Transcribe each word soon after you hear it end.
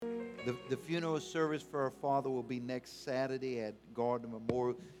The funeral service for her father will be next Saturday at Gardner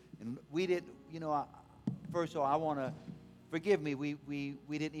Memorial. And we did, first of all, I want to forgive me. We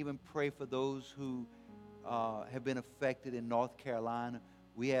didn't even pray for those who have been affected in North Carolina.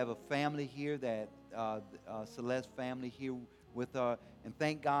 We have a family here that Celeste family here with her, and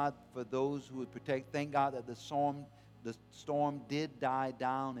thank God for those who would protect. Thank God that the storm did die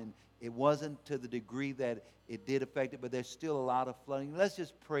down, and it wasn't to the degree that it did affect it, but there's still a lot of flooding. Let's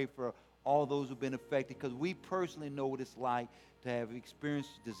just pray for all those who've been affected, because we personally know what it's like to have experienced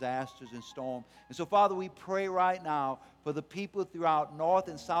disasters and storms. And so, Father, we pray right now for the people throughout North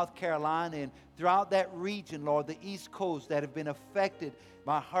and South Carolina and throughout that region, Lord, the East Coast, that have been affected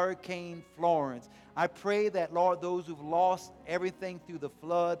by Hurricane Florence. I pray that, Lord, those who've lost everything through the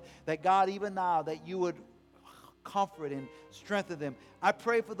flood, that God, even now, that you would comfort and strengthen them. I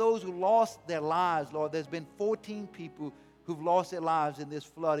pray for those who lost their lives, Lord. There's been 14 people who've lost their lives in this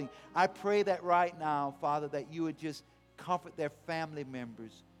flooding. I pray that right now, Father, that you would just comfort their family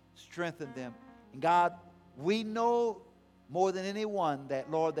members, strengthen them. And God, we know more than anyone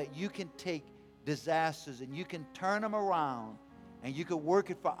that, Lord, that you can take disasters and you can turn them around and you can work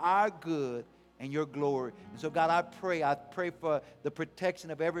it for our good and your glory. And so, God, I pray for the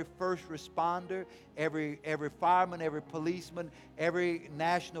protection of every first responder, every fireman, every policeman, every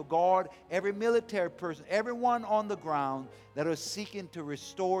National Guard, every military person, everyone on the ground that are seeking to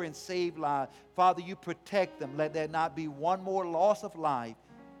restore and save lives. Father, you protect them. Let there not be one more loss of life.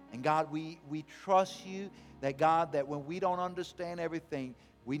 And God, we trust you that, God, that when we don't understand everything,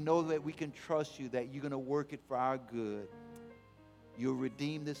 we know that we can trust you, that you're going to work it for our good. You'll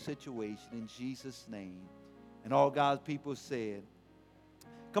redeem this situation in Jesus' name. And all God's people said,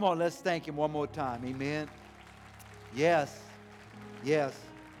 come on, let's thank him one more time. Amen. Yes. Yes.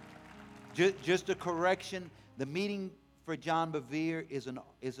 Just a correction. The meeting for John Bevere is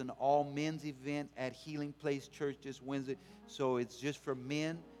an all men's event at Healing Place Church this Wednesday. So it's just for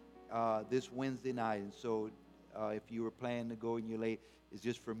men this Wednesday night. And so if you were planning to go and you're late, it's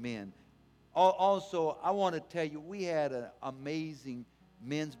just for men. Also, I want to tell you, we had an amazing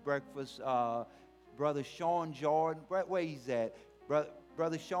men's breakfast. Brother Sean Jordan, where he's at?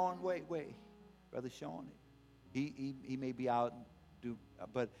 Brother Sean, wait. Brother Sean, he may be out,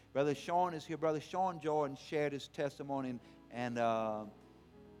 but Brother Sean is here. Brother Sean Jordan shared his testimony, and I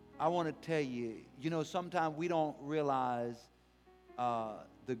want to tell you, sometimes we don't realize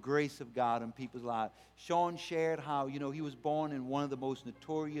the grace of God in people's lives. Sean shared how, he was born in one of the most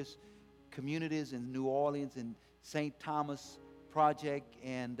notorious communities in New Orleans, in St. Thomas Project,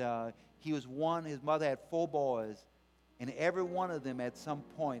 and his mother had 4 boys, and every one of them at some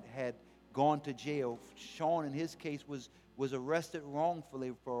point had gone to jail. Sean, in his case, was arrested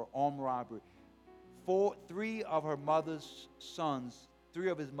wrongfully for armed robbery. 3 of his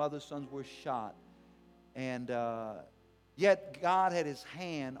mother's sons were shot, and yet God had his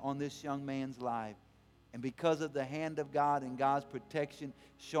hand on this young man's life. And because of the hand of God and God's protection,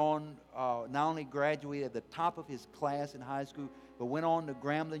 Sean not only graduated at the top of his class in high school, but went on to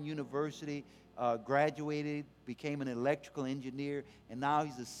Grambling University, graduated, became an electrical engineer, and now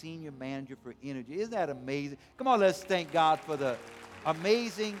he's a senior manager for energy. Isn't that amazing? Come on, let's thank God for the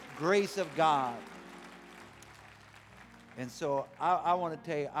amazing grace of God. And so I want to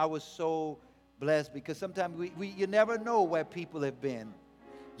tell you, I was so blessed, because sometimes you never know where people have been.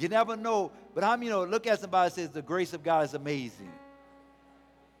 You never know. But look at somebody that says the grace of God is amazing.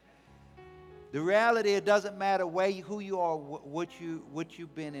 The reality, it doesn't matter who you are, what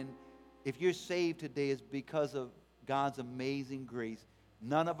you've been in. If you're saved today, it's because of God's amazing grace.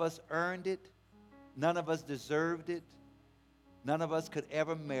 None of us earned it. None of us deserved it. None of us could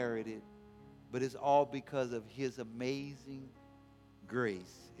ever merit it. But it's all because of his amazing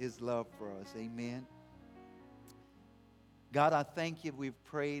grace, his love for us. Amen. God, I thank you. We've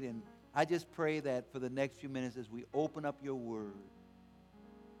prayed, and I just pray that for the next few minutes as we open up your word,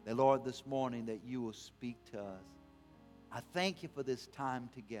 that, Lord, this morning that you will speak to us. I thank you for this time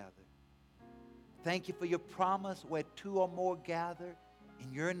together. Thank you for your promise, where 2 or more gather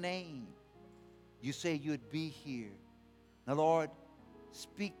in your name, you say you'd be here. Now, Lord,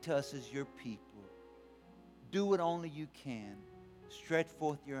 speak to us as your people. Do what only you can. Stretch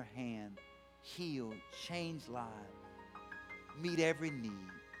forth your hand. Heal. Change lives. Meet every need.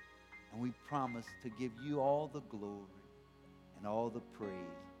 And we promise to give you all the glory and all the praise.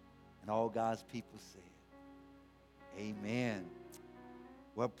 And all God's people said, amen.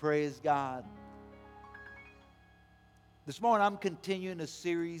 Well, praise God. This morning I'm continuing a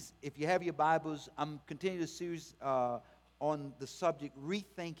series. If you have your Bibles, I'm continuing a series on the subject,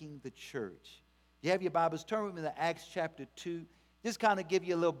 Rethinking the Church. You have your Bibles, turn with me to Acts chapter 2. just kind of give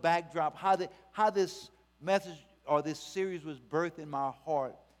you a little backdrop how this message or this series was birthed in my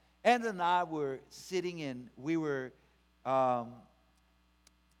heart. Ann and I were sitting and we were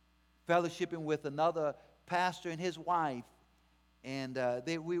fellowshipping with another pastor and his wife, and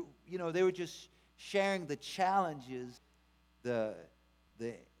they were just sharing the challenges, the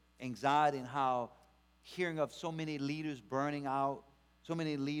anxiety, and how hearing of so many leaders burning out, so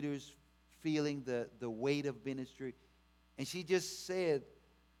many leaders feeling the weight of ministry. And she said,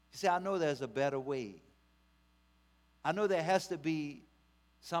 I know there's a better way. I know there has to be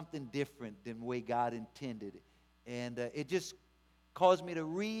something different than the way God intended. And it just caused me to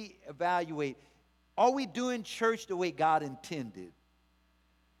reevaluate, are we doing church the way God intended?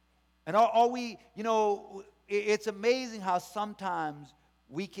 And are we, it's amazing how sometimes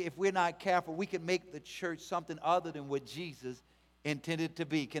if we're not careful, we can make the church something other than what Jesus intended to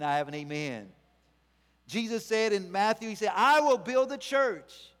be. Can I have an amen? Jesus said in Matthew, he said, I will build the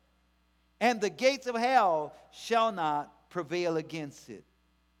church, and the gates of hell shall not prevail against it.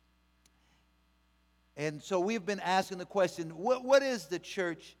 And so we've been asking the question, what is the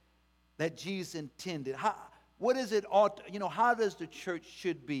church that Jesus intended? How does the church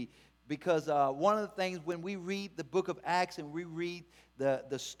should be? Because one of the things when we read the book of Acts and we read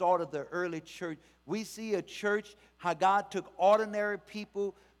the start of the early church, we see a church, how God took ordinary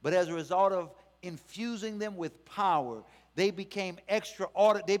people, but as a result of infusing them with power, they became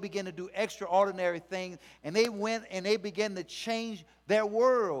extraordinary. They began to do extraordinary things, and they went and they began to change their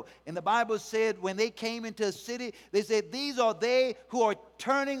world. And the Bible said when they came into a city, they said, these are they who are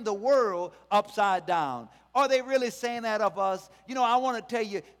turning the world upside down. Are they really saying that of us? I want to tell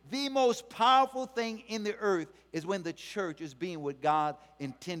you, the most powerful thing in the earth is when the church is being what God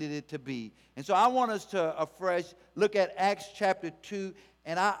intended it to be. And so I want us to afresh look at Acts chapter 2,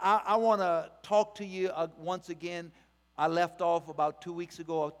 and I want to talk to you once again. I left off about 2 weeks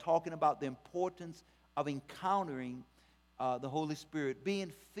ago talking about the importance of encountering the Holy Spirit,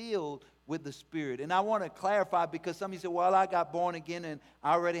 being filled with the Spirit. And I want to clarify, because some of you say, well, I got born again and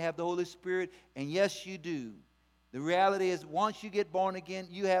I already have the Holy Spirit. And yes, you do. The reality is, once you get born again,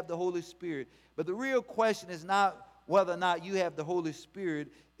 you have the Holy Spirit. But the real question is not whether or not you have the Holy Spirit.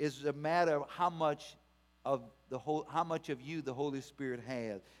 It's a matter of how much of you the Holy Spirit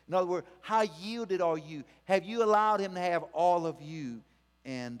has. In other words, how yielded are you? Have you allowed Him to have all of you?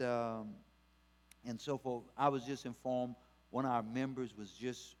 And so forth. I was just informed one of our members was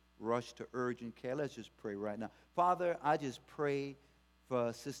just rushed to urgent care. Let's just pray right now. Father, I just pray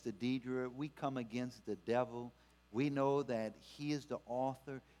for Sister Deidre. We come against the devil. We know that he is the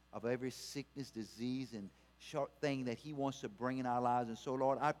author of every sickness, disease, and short thing that he wants to bring in our lives. And so,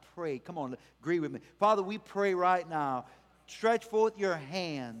 Lord, I pray, come on, agree with me. Father, we pray right now, stretch forth your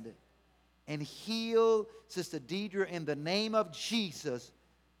hand and heal Sister Deidre in the name of Jesus.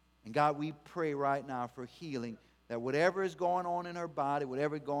 And God, we pray right now for healing, that whatever is going on in her body,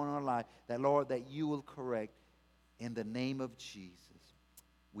 whatever is going on in her life, that, Lord, that you will correct in the name of Jesus.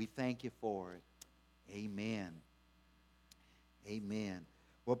 We thank you for it. Amen. Amen.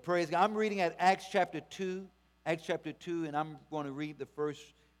 Well, praise God. I'm reading at Acts chapter 2, and I'm going to read the first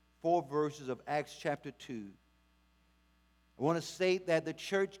 4 verses of Acts chapter 2. I want to state that the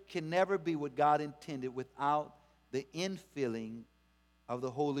church can never be what God intended without the infilling of the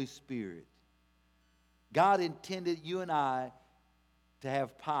Holy Spirit. God intended you and I to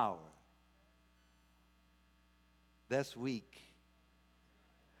have power. That's weak.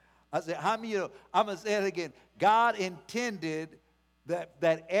 I said, how many of you know, I'm going to say it again. God intended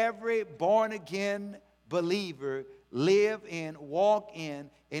that every born-again believer live in, walk in,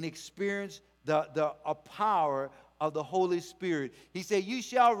 and experience the power of the Holy Spirit. He said, you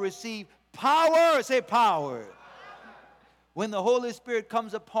shall receive power. Say power. When the Holy Spirit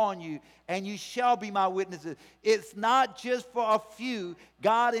comes upon you, and you shall be my witnesses. It's not just for a few.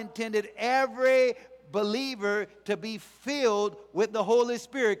 God intended every believer to be filled with the Holy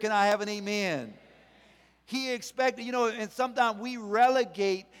Spirit. Can I have an amen? He expected, and sometimes we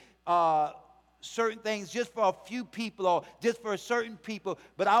relegate certain things just for a few people or just for certain people.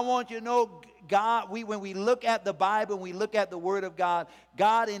 But I want you to know, God, when we look at the Bible, when we look at the Word of God,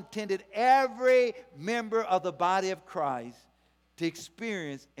 God intended every member of the body of Christ to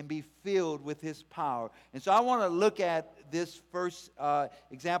experience and be filled with His power. And so I want to look at this first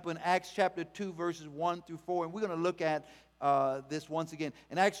example in Acts chapter 2, verses 1 through 4. And we're going to look at this once again.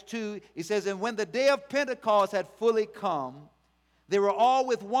 In Acts 2, it says, and when the day of Pentecost had fully come, they were all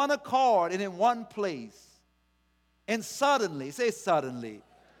with one accord and in one place. And suddenly, say suddenly.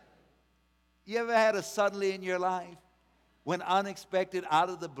 You ever had a suddenly in your life? When unexpected, out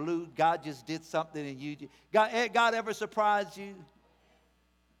of the blue, God just did something and God ever surprised you?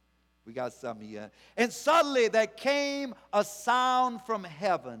 We got some of you. And suddenly there came a sound from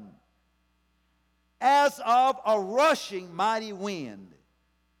heaven as of a rushing mighty wind,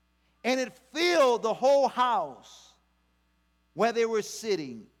 and it filled the whole house where they were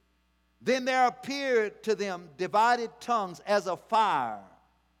sitting. Then there appeared to them divided tongues as of fire,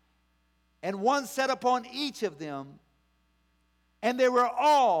 and one sat upon each of them, and they were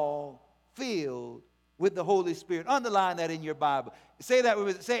all filled with the Holy Spirit. Underline that in your Bible. Say that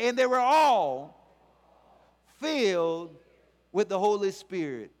with me. Say, and they were all filled with the Holy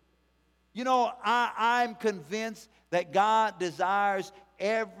Spirit. You know, I'm convinced that God desires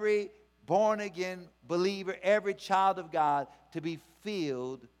every born-again believer, every child of God, to be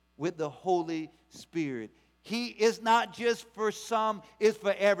filled with the Holy Spirit. He is not just for some, it's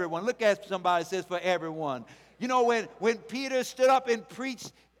for everyone. Look at somebody, it says for everyone. You know, when Peter stood up and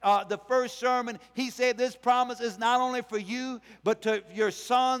preached the first sermon, he said this promise is not only for you, but to your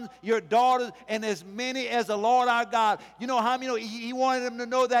sons, your daughters, and as many as the Lord our God. You know how many? He wanted them to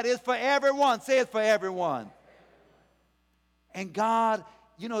know that it's for everyone. Say it's for everyone. And God,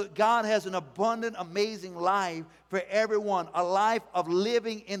 you know, God has an abundant, amazing life for everyone, a life of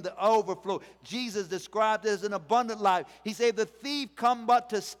living in the overflow. Jesus described it as an abundant life. He said, the thief come but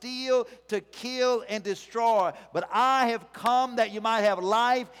to steal, to kill, and destroy. But I have come that you might have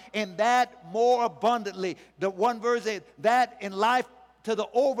life, and that more abundantly. The one verse says, that in life to the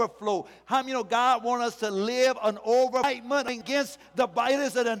overflow. How many know God wants us to live an indictment against the Bible? It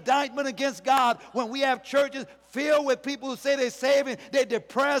is an indictment against God when we have churches filled with people who say they're saving, they're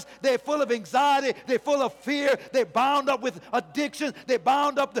depressed, they're full of anxiety, they're full of fear, they're bound up with addiction, they're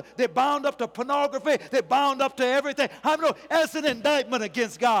bound up to pornography, they're bound up to everything. How many know that's an indictment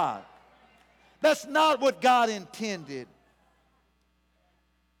against God? That's not what God intended.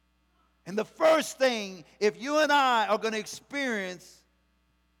 And the first thing, if you and I are going to experience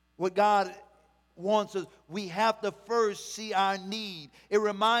what God wants us, we have to first see our need. It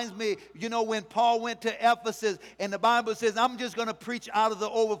reminds me, you know, when Paul went to Ephesus and the Bible says, I'm just going to preach out of the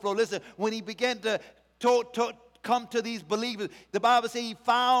overflow. Listen, when he began to come to these believers, the Bible says he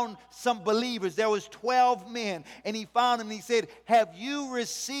found some believers. There was 12 men, and he found them and he said, have you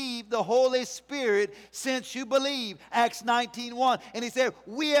received the Holy Spirit since you believe? Acts 19:1. And he said,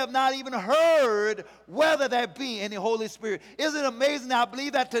 we have not even heard whether there be any Holy Spirit. Isn't it amazing? I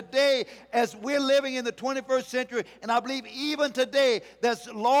believe that today, as we're living in the 21st century, and I believe even today,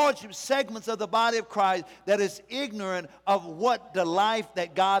 there's large segments of the body of Christ that is ignorant of what the life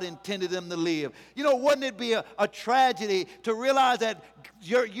that God intended them to live. You know, wouldn't it be a tragedy to realize that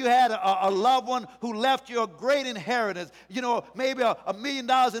you had a loved one who left you a great inheritance, you know, maybe $1 million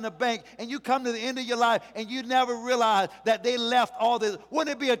in the bank, and you come to the end of your life and you never realize that they left all this.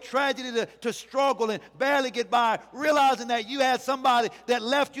 Wouldn't it be a tragedy to struggle and barely get by, realizing that you had somebody that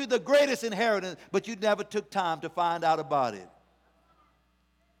left you the greatest inheritance, but you never took time to find out about it?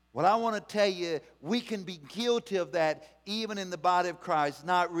 Well, I want to tell you, we can be guilty of that even in the body of Christ,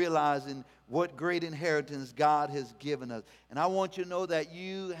 not realizing what great inheritance God has given us. And I want you to know that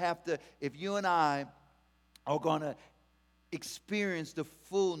you have to, if you and I are going to experience the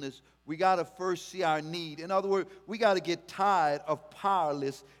fullness, we got to first see our need. In other words, we got to get tired of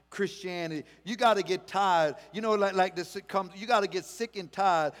powerless Christianity. You got to get tired. You know, like this comes, you got to get sick and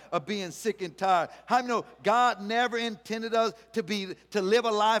tired of being sick and tired. How many know God never intended us to live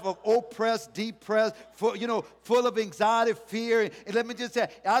a life of oppressed, depressed, full of anxiety, fear. And let me just say,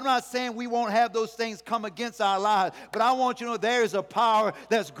 I'm not saying we won't have those things come against our lives, but I want you to know there is a power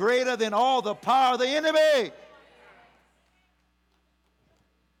that's greater than all the power of the enemy.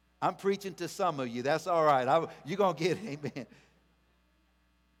 I'm preaching to some of you. That's all right. You're going to get it. Amen.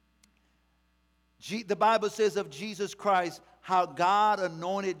 The Bible says of Jesus Christ, how God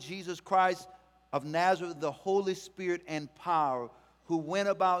anointed Jesus Christ of Nazareth, the Holy Spirit and power, who went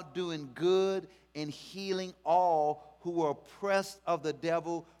about doing good and healing all who were oppressed of the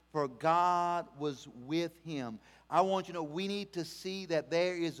devil, for God was with him. I want you to know we need to see that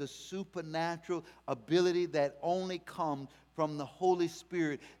there is a supernatural ability that only comes from the Holy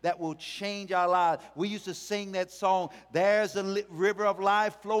Spirit that will change our lives. We used to sing that song, there's a river of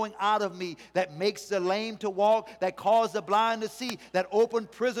life flowing out of me that makes the lame to walk, that caused the blind to see, that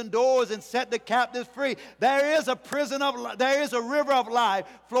opened prison doors and set the captives free. There is a river of life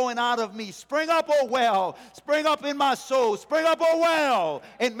flowing out of me. Spring up, oh well, spring up in my soul, spring up, oh well,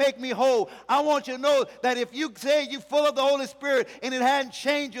 and make me whole. I want you to know that if you say you're full of the Holy Spirit and it hadn't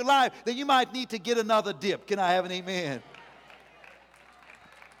changed your life, then you might need to get another dip. Can I have an amen?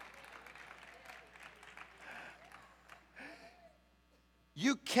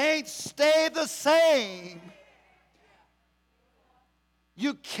 You can't stay the same.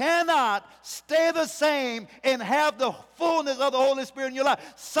 You cannot stay the same and have the fullness of the Holy Spirit in your life.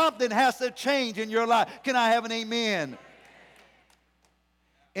 Something has to change in your life. Can I have an amen?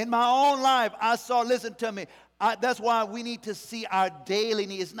 In my own life, I saw, listen to me, that's why we need to see our daily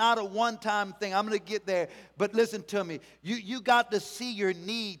need. It's not a one-time thing. I'm going to get there. But listen to me. You got to see your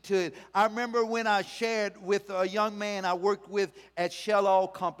need to it. I remember when I shared with a young man I worked with at Shell Oil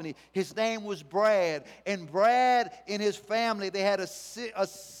Company. His name was Brad. And Brad and his family, they had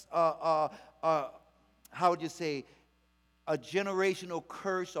how would you say, a generational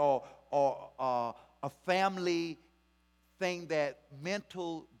curse or a family thing that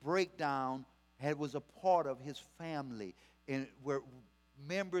mental breakdown was a part of his family, and where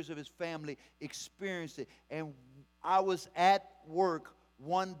members of his family experienced it. And I was at work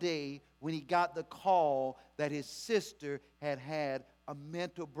one day when he got the call that his sister had had a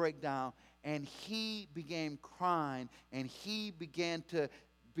mental breakdown, and he began crying, and he began to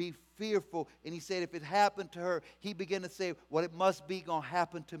be fearful. And he said if it happened to her, he began to say, well, it must be going to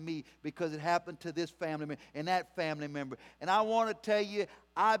happen to me because it happened to this family member and that family member. And I want to tell you,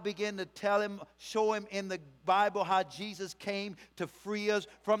 I began to tell him, show him in the Bible how Jesus came to free us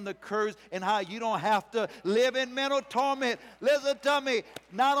from the curse and how you don't have to live in mental torment. Listen to me.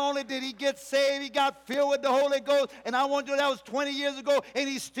 Not only did he get saved, he got filled with the Holy Ghost. And I want you to know that was 20 years ago, and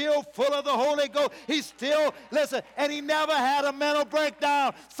he's still full of the Holy Ghost. He's still, listen, and he never had a mental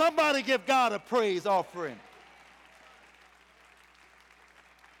breakdown. Somebody give God a praise offering.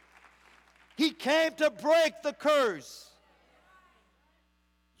 He came to break the curse.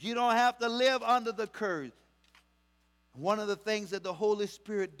 You don't have to live under the curse. One of the things that the Holy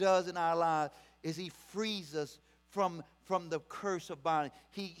Spirit does in our lives is he frees us from the curse of bondage.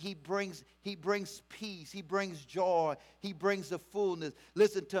 He brings peace. He brings joy. He brings the fullness.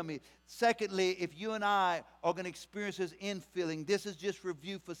 Listen to me. Secondly, if you and I are going to experience this infilling, this is just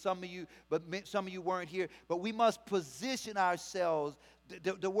review for some of you, but some of you weren't here. But we must position ourselves.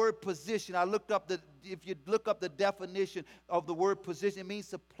 The word position, if you look up the definition of the word position, it means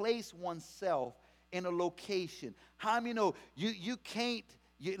to place oneself in a location. How many know you can't,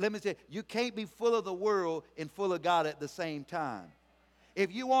 let me say, you can't be full of the world and full of God at the same time.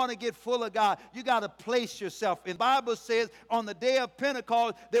 If you want to get full of God, you got to place yourself. And the Bible says on the day of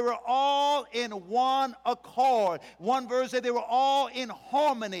Pentecost, they were all in one accord. One verse said they were all in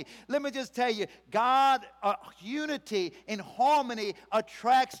harmony. Let me just tell you, God, unity and harmony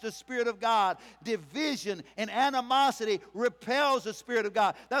attracts the Spirit of God. Division and animosity repels the Spirit of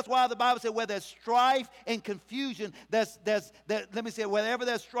God. That's why the Bible said where there's strife and confusion, wherever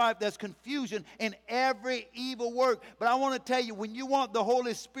there's strife, there's confusion in every evil work. But I want to tell you, when you want the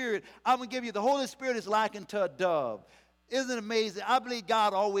Holy Spirit, I'm going to give you, the Holy Spirit is likened to a dove. Isn't it amazing? I believe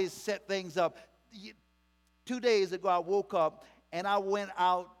God always set things up. 2 days ago, I woke up and I went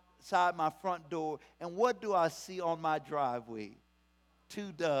outside my front door, and what do I see on my driveway?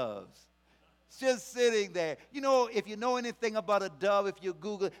 2 doves. Just sitting there. You know, if you know anything about a dove, if you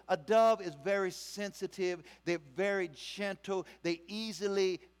Google it, a dove is very sensitive. They're very gentle. They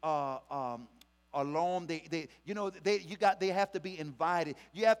easily alone. They have to be invited.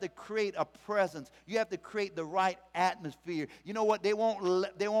 You have to create a presence. You have to create the right atmosphere. You know what? They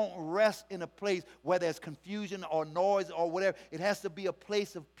won't rest in a place where there's confusion or noise or whatever. It has to be a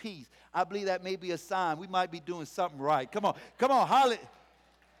place of peace. I believe that may be a sign we might be doing something right. Come on, holler.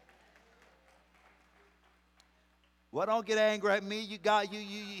 Well, don't get angry at me. You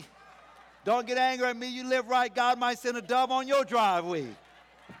don't get angry at me. You live right. God might send a dove on your driveway.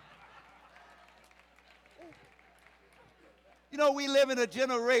 You know, we live in a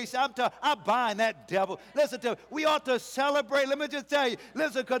generation, I'm buying that devil. Listen to me, we ought to celebrate. Let me just tell you,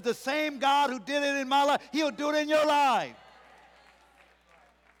 listen, because the same God who did it in my life, he'll do it in your life.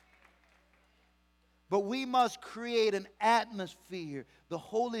 But we must create an atmosphere. The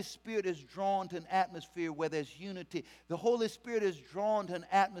Holy Spirit is drawn to an atmosphere where there's unity. The Holy Spirit is drawn to an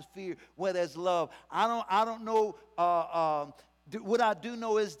atmosphere where there's love. I don't know. What I do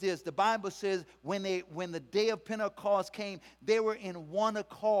know is this. The Bible says when the day of Pentecost came, they were in one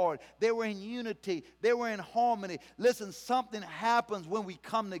accord. They were in unity. They were in harmony. Listen, something happens when we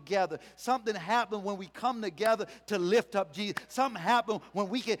come together. Something happens when we come together to lift up Jesus. Something happens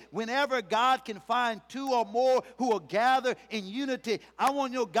whenever God can find 2 or more who will gather in unity. I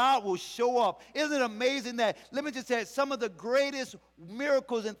want to know God will show up. Isn't it amazing that, let me just say, some of the greatest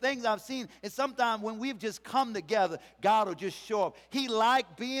miracles and things I've seen, and sometimes when we've just come together, God will just show up. He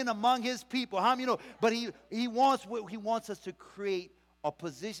liked being among his people. How many know? But he wants us to create or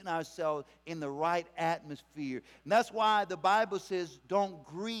position ourselves in the right atmosphere. And that's why the Bible says, don't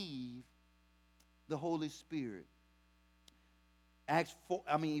grieve the Holy Spirit.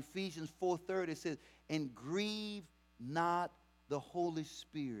 Ephesians 4:30 says, and grieve not the Holy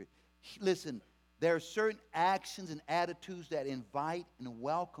Spirit. Listen, there are certain actions and attitudes that invite and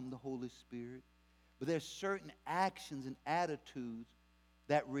welcome the Holy Spirit, but there are certain actions and attitudes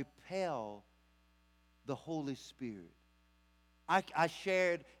that repel the Holy Spirit. I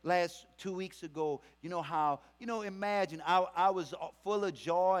shared 2 weeks ago, imagine I was full of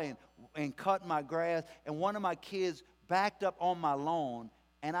joy and cutting my grass, and one of my kids backed up on my lawn,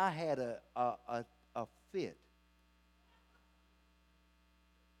 and I had a fit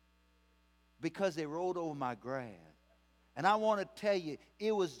because they rolled over my grass. And I want to tell you,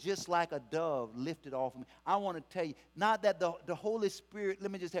 it was just like a dove lifted off of me. I want to tell you, not that the Holy Spirit,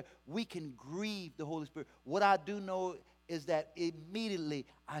 let me just say, we can grieve the Holy Spirit. What I do know is that immediately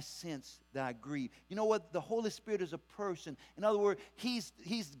I sense that I grieve. You know what? The Holy Spirit is a person. In other words, He's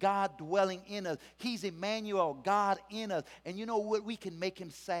God dwelling in us. He's Emmanuel, God in us. And you know what? We can make Him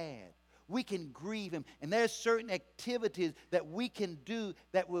sad. We can grieve Him. And there's certain activities that we can do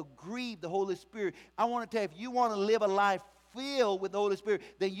that will grieve the Holy Spirit. I want to tell you, if you want to live a life filled with the Holy Spirit,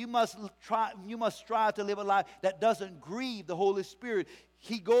 then you must strive to live a life that doesn't grieve the Holy Spirit.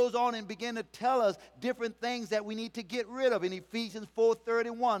 He goes on and begin to tell us different things that we need to get rid of. In Ephesians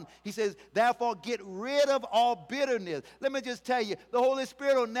 4:31, he says, therefore get rid of all bitterness. Let me just tell you, the Holy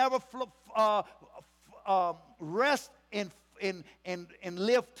Spirit will never rest and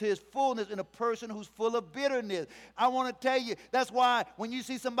live to His fullness in a person who's full of bitterness. I want to tell you, that's why when you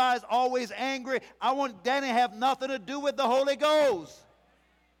see somebody's always angry, that didn't have nothing to do with the Holy Ghost.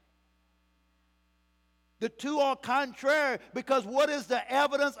 The two are contrary, because what is the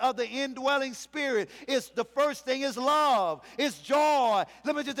evidence of the indwelling Spirit? It's the first thing is love. It's joy.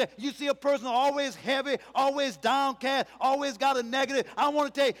 Let me just say, you see a person always heavy, always downcast, always got a negative. I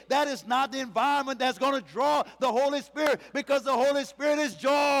want to tell you, that is not the environment that's going to draw the Holy Spirit, because the Holy Spirit is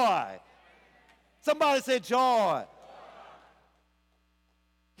joy. Somebody say joy.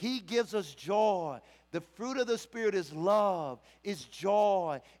 He gives us joy. The fruit of the Spirit is love, is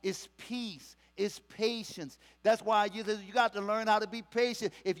joy, is peace, is patience. That's why you got to learn how to be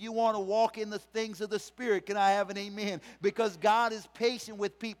patient if you want to walk in the things of the Spirit. Can I have an amen? Because God is patient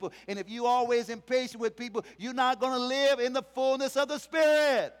with people. And if you always impatient with people, you're not going to live in the fullness of the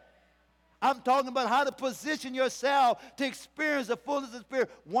Spirit. I'm talking about how to position yourself to experience the fullness of the Spirit.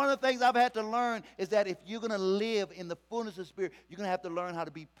 One of the things I've had to learn is that if you're going to live in the fullness of the Spirit, you're going to have to learn how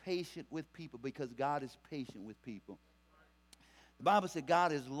to be patient with people, because God is patient with people. The Bible said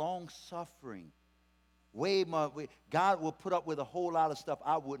God is long-suffering. God will put up with a whole lot of stuff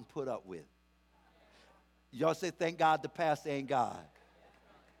I wouldn't put up with. Y'all say, thank God the pastor ain't God.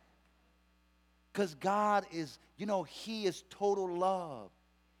 Because God is, He is total love.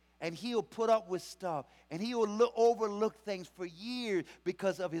 And He'll put up with stuff. And He will overlook things for years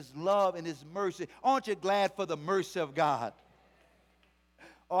because of His love and His mercy. Aren't you glad for the mercy of God?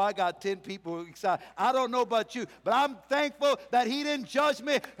 Oh, I got 10 people excited. I don't know about you, but I'm thankful that He didn't judge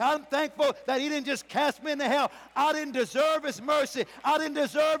me. I'm thankful that He didn't just cast me into hell. I didn't deserve His mercy. I didn't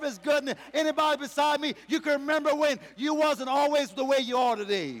deserve His goodness. Anybody beside me, you can remember when you wasn't always the way you are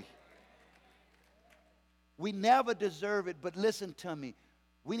today. We never deserve it, but listen to me.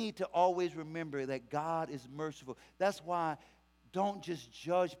 We need to always remember that God is merciful. That's why don't just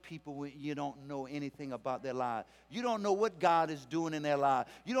judge people when you don't know anything about their lives. You don't know what God is doing in their lives.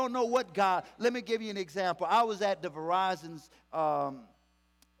 You don't know what God... Let me give you an example. I was at the Verizon's a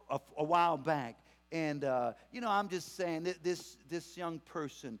while back. And, I'm just saying, this young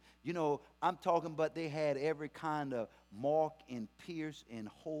person, I'm talking about they had every kind of mark and pierce and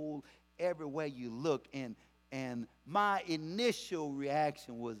hole everywhere you look. And my initial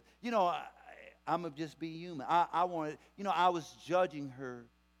reaction was, I'm going to just be human. I wanted, I was judging her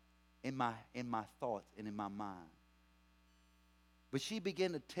in my thoughts and in my mind. But she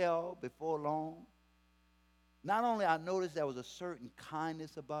began to tell before long. Not only I noticed there was a certain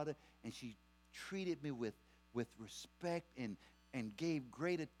kindness about it, and she treated me with respect and gave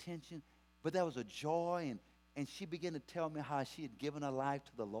great attention, but there was a joy, and she began to tell me how she had given her life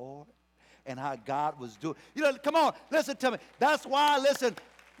to the Lord and how God was doing. Come on, listen to me. That's why, listen,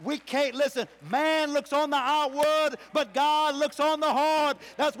 we can't, listen, man looks on the outward, but God looks on the heart.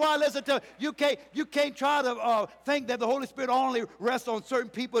 That's why, listen to me, you can't try to think that the Holy Spirit only rests on certain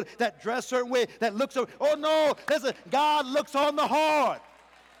people that dress a certain way, that look so. Oh, no, listen, God looks on the heart.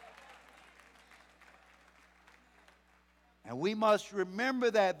 And we must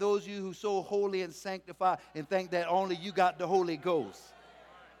remember that, those of you who are so holy and sanctified and think that only you got the Holy Ghost.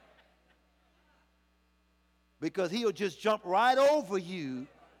 Because he'll just jump right over you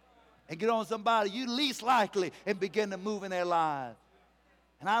and get on somebody you least likely and begin to move in their lives.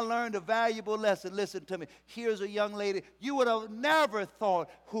 And I learned a valuable lesson. Listen to me. Here's a young lady you would have never thought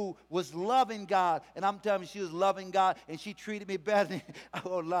who was loving God. And I'm telling you, she was loving God, and she treated me better than,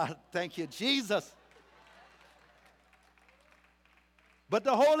 oh, Lord, thank you, Jesus. But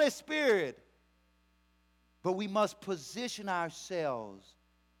the Holy Spirit. But we must position ourselves.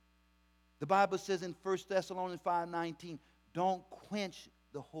 The Bible says in 1 Thessalonians 5:19, don't quench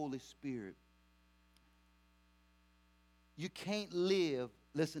the Holy Spirit. You can't live,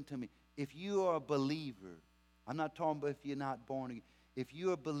 listen to me, if you are a believer, I'm not talking about if you're not born again. If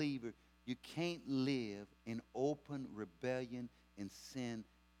you're a believer, you can't live in open rebellion and sin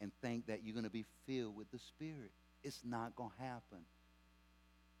and think that you're going to be filled with the Spirit. It's not going to happen.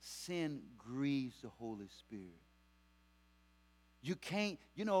 Sin grieves the Holy Spirit. You can't,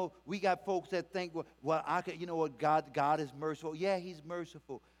 we got folks that think, well, I could, God is merciful. Yeah, he's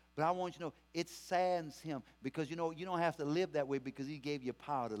merciful. But I want you to know, it saddens him because, you don't have to live that way because he gave you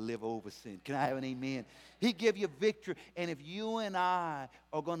power to live over sin. Can I have an amen? He gave you victory. And if you and I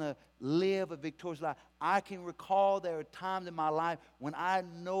are going to live a victorious life, I can recall there are times in my life when I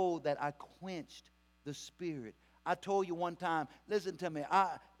know that I quenched the Spirit. I told you one time, listen to me,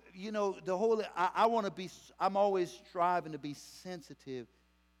 I'm always striving to be sensitive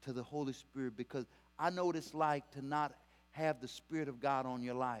to the Holy Spirit because I know what it's like to not have the Spirit of God on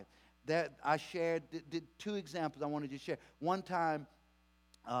your life. That I shared, did two examples I wanted to share. One time,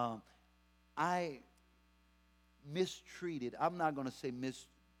 I mistreated, I'm not going to say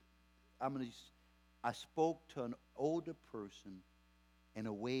I spoke to an older person in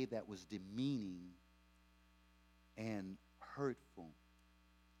a way that was demeaning and hurtful.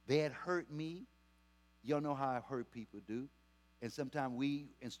 They had hurt me. Y'all know how I hurt people do. And sometimes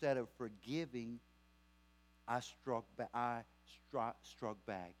instead of forgiving, I struck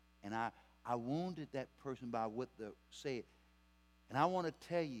back. And I wounded that person by what they said. And I want to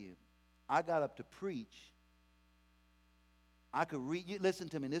tell you, I got up to preach. I could read, listen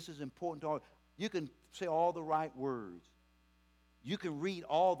to me, this is important to all. You can say all the right words. You can read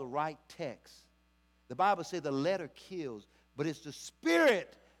all the right texts. The Bible says the letter kills, but it's the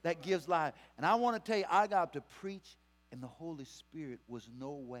Spirit that gives life. And I want to tell you, I got up to preach, and the Holy Spirit was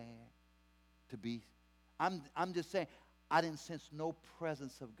nowhere to be. I'm just saying, I didn't sense no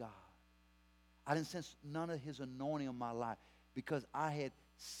presence of God. I didn't sense none of his anointing on my life because I had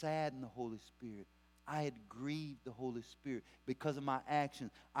saddened the Holy Spirit. I had grieved the Holy Spirit because of my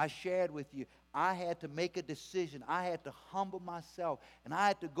actions. I shared with you, I had to make a decision. I had to humble myself, and I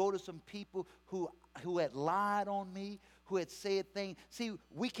had to go to some people who had lied on me, who had said things. See,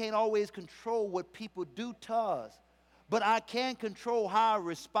 we can't always control what people do to us, but I can control how I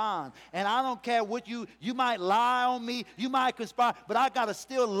respond. And I don't care what you might lie on me, you might conspire, but I got to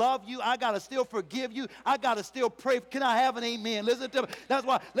still love you. I got to still forgive you. I got to still pray. Can I have an amen? Listen to me. That's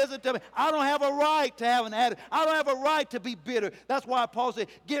why, listen to me. I don't have a right to have an attitude. I don't have a right to be bitter. That's why Paul said,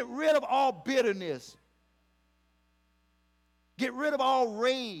 get rid of all bitterness. Get rid of all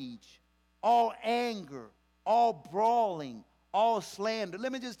rage, all anger, all brawling, all slander.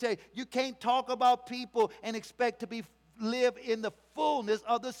 Let me just tell you, you can't talk about people and expect to live in the fullness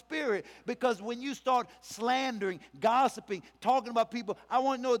of the Spirit, because when you start slandering, gossiping, talking about people, I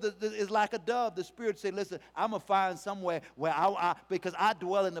want to know that it's like a dove. The Spirit say, listen, I'm going to find somewhere where because I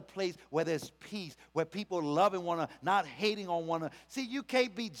dwell in a place where there's peace, where people loving one another, not hating on one another. See, you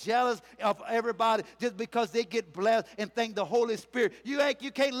can't be jealous of everybody just because they get blessed and thank the Holy Spirit. You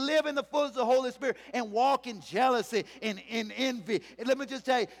can't live in the fullness of the Holy Spirit and walk in jealousy and in envy. And let me just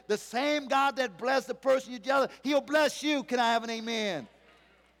tell you, the same God that blessed the person you're jealous, he'll bless you. Can I have an amen?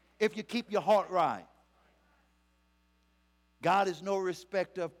 If you keep your heart right. God is no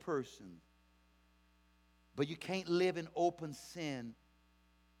respecter of persons. But you can't live in open sin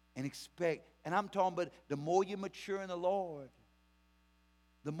and expect. And I'm talking about the more you mature in the Lord,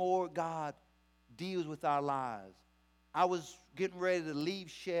 the more God deals with our lives. I was getting ready to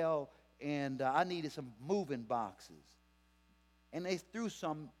leave Shell, and I needed some moving boxes. And they threw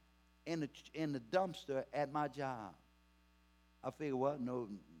some in the dumpster at my job. I figured, well, no,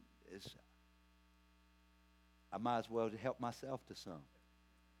 I might as well help myself to some.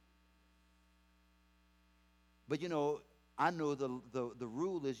 But I know the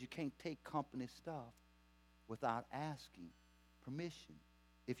rule is you can't take company stuff without asking permission.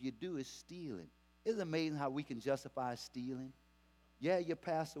 If you do, it's stealing. Isn't it amazing how we can justify stealing? Yeah, your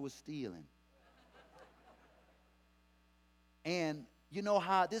pastor was stealing. And you know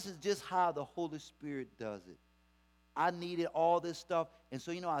how, this is just how the Holy Spirit does it. I needed all this stuff. And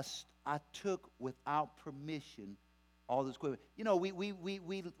so, I took without permission all this equipment.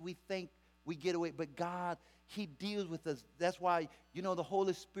 We think we get away, but God, He deals with us. That's why, the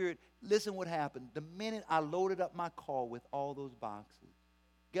Holy Spirit, listen what happened. The minute I loaded up my car with all those boxes,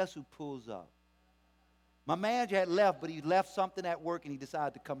 guess who pulls up? My manager had left, but he left something at work and he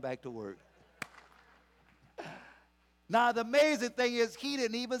decided to come back to work. Now, the amazing thing is he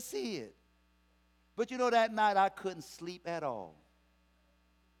didn't even see it. But that night I couldn't sleep at all.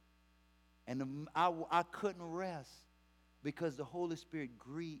 And I couldn't rest because the Holy Spirit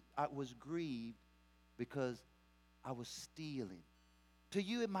I was grieved because I was stealing. To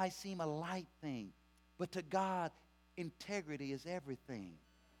you, it might seem a light thing, but to God, integrity is everything.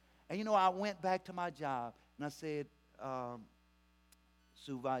 And I went back to my job and I said,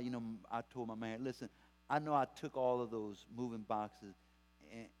 Suvi, I told my man, listen, I know I took all of those moving boxes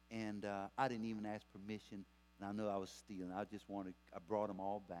and I didn't even ask permission, and I know I was stealing. I brought them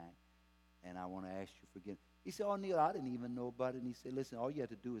all back, and I want to ask you forgiveness. He said, oh, Neil, I didn't even know about it. And he said, listen, all you have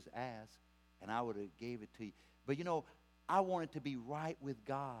to do is ask, and I would have gave it to you. But, I wanted to be right with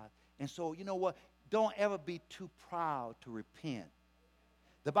God. And so, you know what? Don't ever be too proud to repent.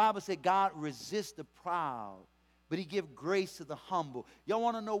 The Bible said God resists the proud, but He gives grace to the humble. Y'all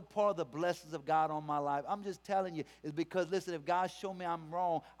want to know part of the blessings of God on my life? I'm just telling you, it's because, listen, if God show me I'm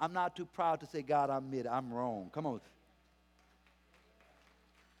wrong, I'm not too proud to say, God, I admit it, I'm wrong. Come on.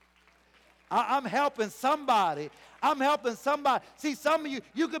 I'm helping somebody. I'm helping somebody. See, some of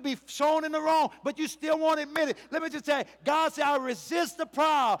you could be shown in the wrong, but you still won't admit it. Let me just say, God said, I resist the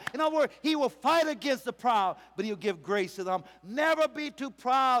proud. In other words, He will fight against the proud, but He'll give grace to them. Never be too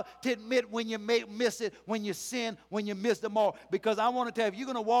proud to admit when you miss it, when you sin, when you miss the mark. Because I want to tell you, if you're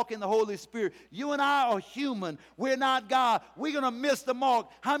going to walk in the Holy Spirit, you and I are human. We're not God. We're going to miss the mark.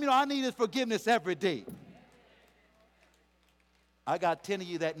 How many know I need His forgiveness every day? I got 10 of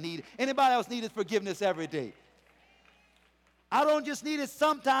you that need it. Anybody else need His forgiveness every day? I don't just need it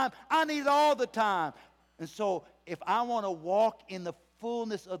sometime. I need it all the time. And so if I want to walk in the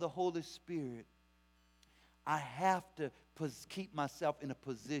fullness of the Holy Spirit, I have to keep myself in a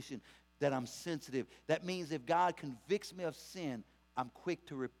position that I'm sensitive. That means if God convicts me of sin, I'm quick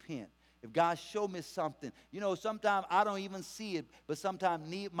to repent. If God show me something, sometimes I don't even see it, but sometimes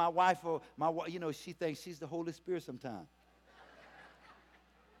my wife, she thinks she's the Holy Spirit sometimes.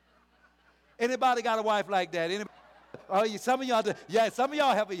 Anybody got a wife like that? Anybody? Oh, some of y'all do. Yeah, some of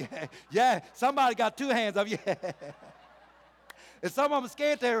y'all have a, yeah. Somebody got two hands up, yeah. And some of them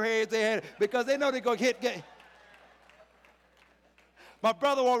scared to raise their hand because they know they're going to get. My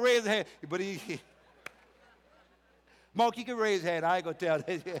brother won't raise his hand, but Mark, you can raise your hand. I ain't going to tell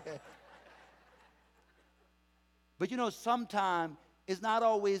that. But sometimes it's not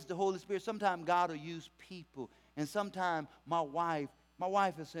always the Holy Spirit. Sometimes God will use people. And sometimes my wife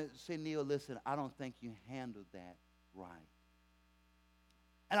has said, Neil, listen, I don't think you handled that right.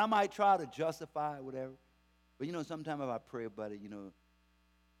 And I might try to justify it, whatever. But, sometimes if I pray about it,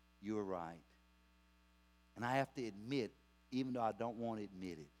 you're right. And I have to admit, even though I don't want to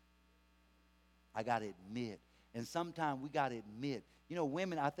admit it, I got to admit. And sometimes we got to admit.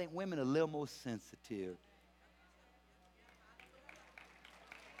 Women, I think women are a little more sensitive.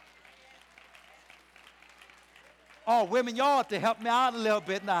 Oh, women, y'all have to help me out a little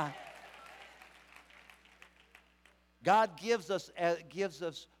bit now. God gives us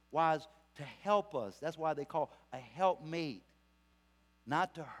wives to help us. That's why they call a helpmate,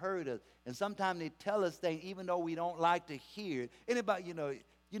 not to hurt us. And sometimes they tell us things even though we don't like to hear it. Anybody,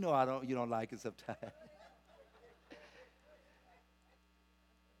 you don't like it sometimes.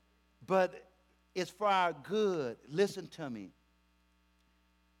 But it's for our good. Listen to me.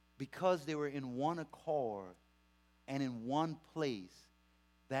 Because they were in one accord and in one place,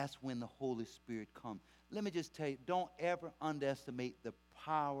 that's when the Holy Spirit comes. Let me just tell you, don't ever underestimate the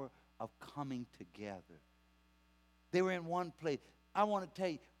power of coming together. They were in one place. I want to tell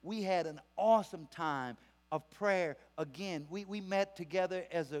you, we had an awesome time of prayer. Again, we met together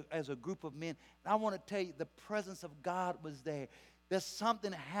as a group of men. And I want to tell you, the presence of God was there. There's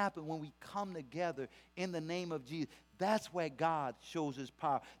something that happened when we come together in the name of Jesus. That's where God shows His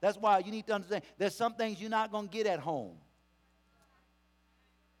power. That's why you need to understand there's some things you're not going to get at home.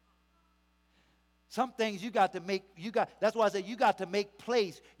 Some things you got to make, that's why I say you got to make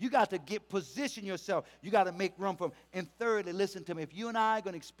place. You got to position yourself. You got to make room for them. And thirdly, listen to me. If you and I are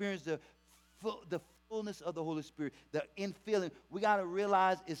going to experience the fullness of the Holy Spirit, the infilling, we got to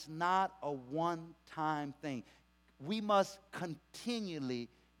realize it's not a one-time thing. We must continually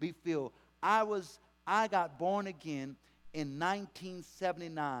be filled. I got born again, in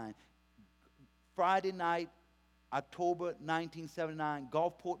 1979, Friday night, October 1979,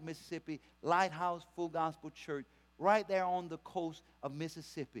 Gulfport, Mississippi, Lighthouse Full Gospel Church, right there on the coast of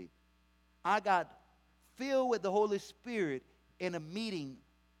Mississippi. I got filled with the Holy Spirit in a meeting,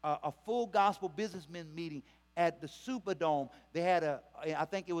 a full gospel businessmen meeting at the Superdome. They had I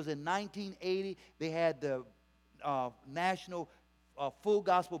think it was in 1980, they had the National Full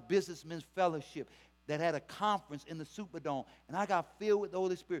Gospel Businessmen's Fellowship that had a conference in the Superdome. And I got filled with the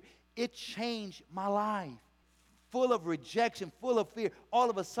Holy Spirit. It changed my life. Full of rejection, full of fear. All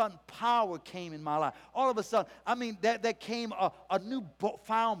of a sudden, power came in my life. All of a sudden, there came a new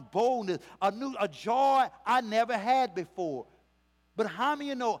found boldness, a joy I never had before. But how many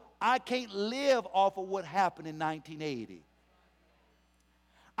of you know I can't live off of what happened in 1980?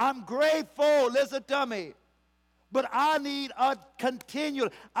 I'm grateful, listen to me. But I need a continual.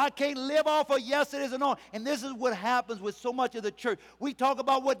 I can't live off of yesterday's and on. And this is what happens with so much of the church. We talk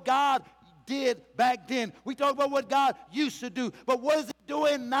about what God did back then. We talk about what God used to do. But what is He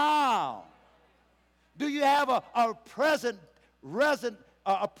doing now? Do you have a present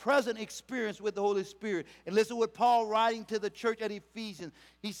experience with the Holy Spirit? And listen to what Paul writing to the church at Ephesians.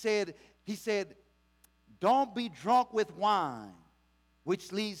 He said, don't be drunk with wine,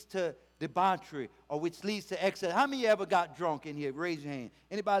 which leads to debauchery or which leads to excess. How many ever got drunk in here? Raise your hand.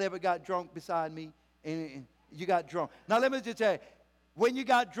 Anybody ever got drunk beside me? And you got drunk. Now let me just tell you, when you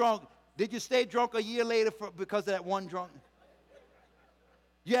got drunk, did you stay drunk a year later because of that one drunk?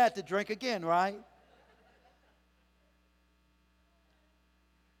 You had to drink again, right?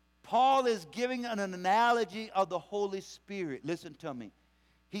 Paul is giving an analogy of the Holy Spirit. Listen to me.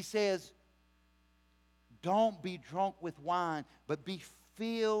 He says, don't be drunk with wine, but be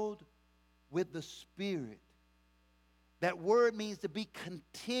filled with the Spirit. That word means to be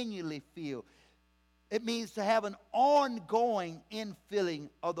continually filled. It means to have an ongoing infilling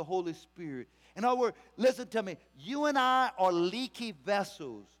of the Holy Spirit. In other words, listen to me. You and I are leaky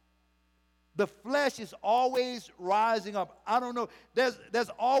vessels. The flesh is always rising up. I don't know. There's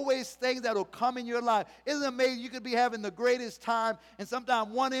always things that will come in your life. Isn't it amazing? You could be having the greatest time, and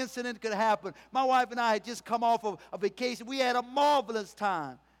sometimes one incident could happen. My wife and I had just come off of a vacation. We had a marvelous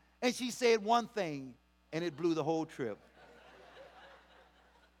time. And she said one thing, and it blew the whole trip.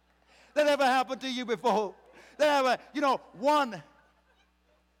 That ever happened to you before? That ever, one.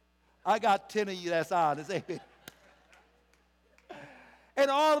 I got 10 of you that's honest. And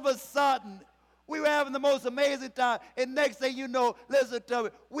all of a sudden, we were having the most amazing time. And next thing you know, listen to me,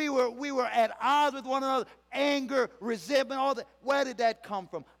 we were at odds with one another. Anger, resentment, all that. Where did that come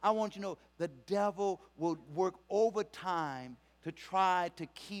from? I want you to know the devil will work overtime to try to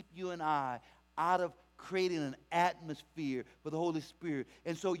keep you and I out of creating an atmosphere for the Holy Spirit.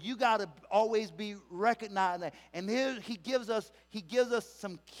 And so you got to always be recognizing that. And here he gives us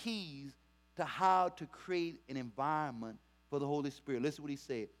some keys to how to create an environment for the Holy Spirit. Listen to what he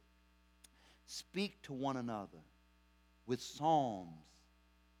said. Speak to one another with psalms,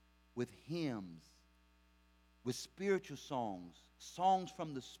 with hymns, with spiritual songs, songs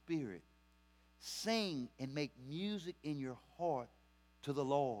from the Spirit. Sing and make music in your heart to the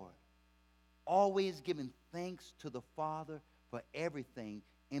Lord. Always giving thanks to the Father for everything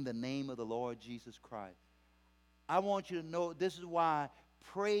in the name of the Lord Jesus Christ. I want you to know this is why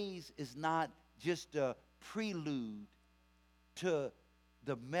praise is not just a prelude to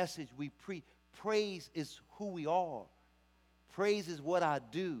the message we preach. Praise is who we are. Praise is what I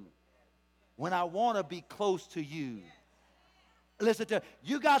do when I want to be close to you. Listen to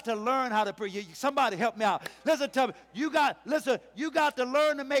you got to learn how to pray. Somebody help me out. Listen to me. You got to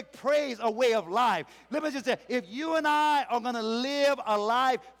learn to make praise a way of life. Let me just say, if you and I are going to live a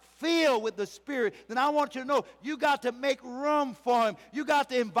life filled with the Spirit, then I want you to know you got to make room for Him. You got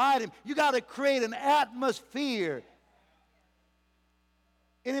to invite Him. You got to create an atmosphere.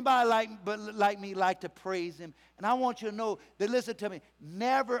 Anybody like me like to praise Him? And I want you to know that, listen to me,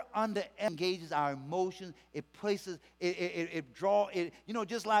 never engages our emotions. It places, it draws,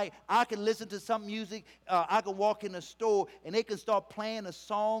 just like I can listen to some music. I can walk in a store and they can start playing a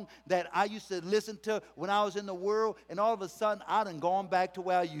song that I used to listen to when I was in the world, and all of a sudden I done gone back to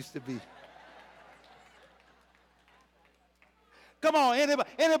where I used to be. Come on,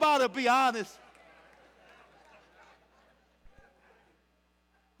 anybody be honest?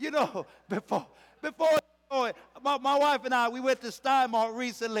 Before my wife and I, we went to Stein Mart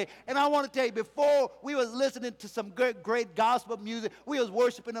recently, and I want to tell you, before we was listening to some great gospel music, we was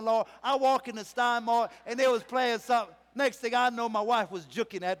worshiping the Lord. I walk in the Stein Mart, and they was playing something. Next thing I know, my wife was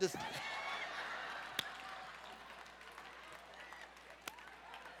juking at this.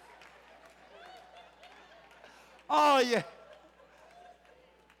 Oh, yeah.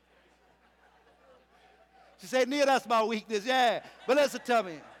 She said, Neil, that's my weakness. Yeah. But listen to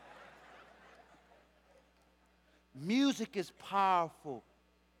me. Music is powerful.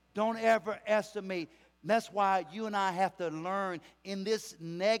 Don't ever estimate. That's why you and I have to learn in this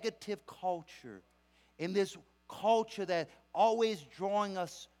negative culture, in this culture that always drawing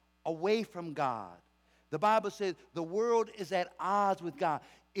us away from God. The Bible says the world is at odds with God.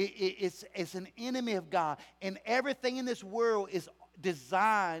 It's an enemy of God. And everything in this world is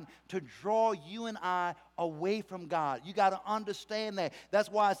designed to draw you and I away from God. You got to understand that. That's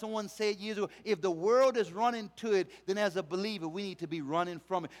why someone said years ago, if the world is running to it, then as a believer, we need to be running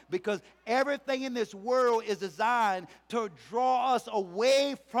from it. Because everything in this world is designed to draw us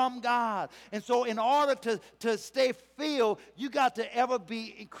away from God. And so in order to stay filled, you got to ever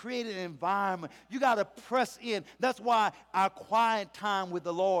be created an environment. You got to press in. That's why our quiet time with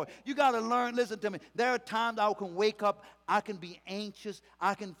the Lord. You got to learn, listen to me. There are times I can wake up, I can be anxious,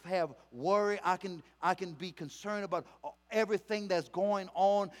 I can have worry, I can be concerned about everything that's going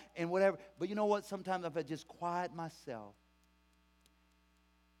on and whatever. But you know what? Sometimes if I just quiet myself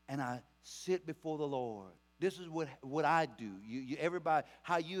and I sit before the Lord, this is what I do. Everybody,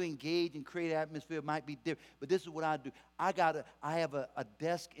 how you engage and create atmosphere might be different, but this is what I do. I have a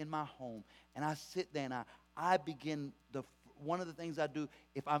desk in my home, and I sit there and I begin one of the things I do,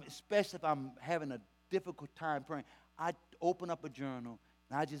 especially if I'm having a difficult time praying, I open up a journal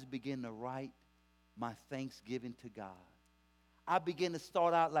and I just begin to write my thanksgiving to God. I begin to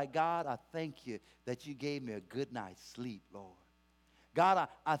start out like, God, I thank you that you gave me a good night's sleep, Lord. God,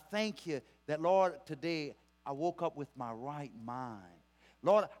 I thank you that, Lord, today I woke up with my right mind.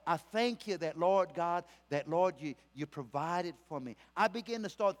 Lord, I thank you that, Lord God, you provided for me. I begin to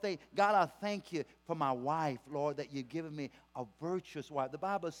start thinking, God, I thank you for my wife, Lord, that you've given me a virtuous wife. The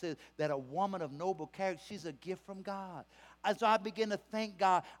Bible says that a woman of noble character, she's a gift from God. And so I begin to thank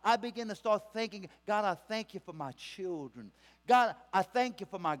God. I begin to start thinking, God, I thank you for my children. God, I thank you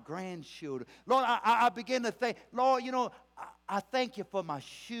for my grandchildren. Lord, I begin to think, Lord, I thank you for my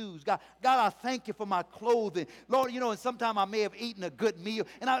shoes. God, I thank you for my clothing. Lord, and sometimes I may have eaten a good meal.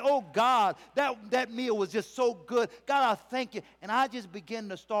 And oh God, that meal was just so good. God, I thank you. And I just begin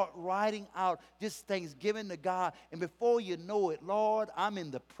to start writing out just thanksgiving to God. And before you know it, Lord, I'm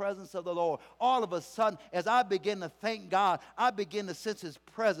in the presence of the Lord. All of a sudden, as I begin to thank God, I begin to sense His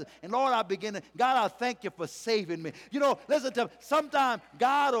presence. And Lord, God, I thank you for saving me. Listen to me. Sometimes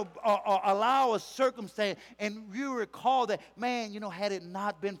God will allow a circumstance, and you recall that, man, had it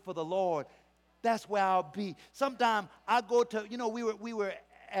not been for the Lord, that's where I'll be. Sometimes I go to, we were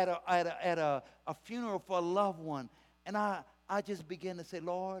at a funeral for a loved one, and I just begin to say,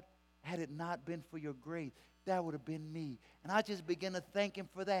 Lord, had it not been for your grace, that would have been me. And I just begin to thank Him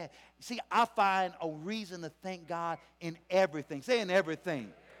for that. See, I find a reason to thank God in everything. Say in everything.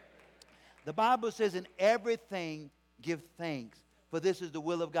 The Bible says in everything give thanks, for this is the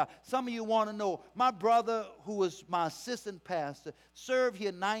will of God. Some of you want to know, my brother, who was my assistant pastor, served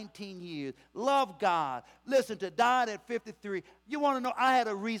here 19 years, loved God, died at 53. You want to know, I had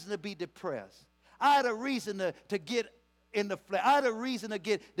a reason to be depressed. I had a reason to get in the flesh. I had a reason to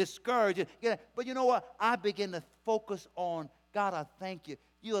get discouraged. But you know what? I began to focus on, God, I thank you.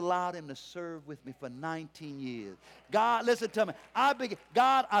 You allowed him to serve with me for 19 years. God, listen to me.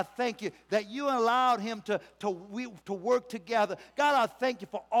 God, I thank you that you allowed him to work together. God, I thank you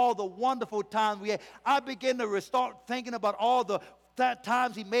for all the wonderful times we had. I begin to start thinking about all the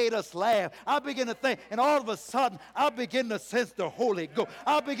times he made us laugh. I begin to think, and all of a sudden, I begin to sense the Holy Ghost.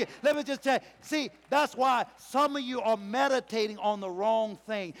 Let me just tell you, see, that's why some of you are meditating on the wrong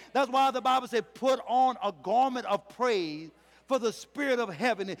thing. That's why the Bible said, put on a garment of praise for the spirit of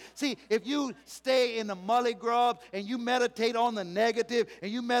heaven. See, if you stay in the mully grubs and you meditate on the negative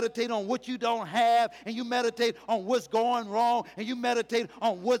and you meditate on what you don't have and you meditate on what's going wrong and you meditate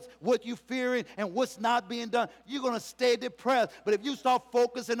on what you're fearing and what's not being done, you're going to stay depressed. But if you start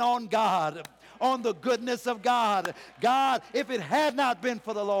focusing on God, on the goodness of God, if it had not been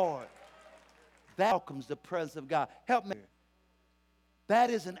for the Lord, that welcomes the presence of God. Help me. That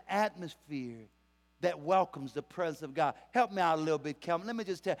is an atmosphere that welcomes the presence of God. Help me out a little bit, Kelvin. Let me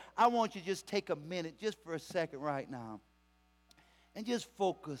just tell you, I want you to just take a minute, just for a second right now, and just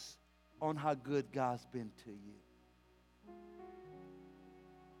focus on how good God's been to you.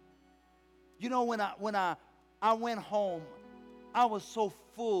 You know, when I went home, I was so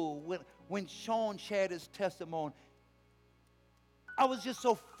full. When Sean shared his testimony, I was just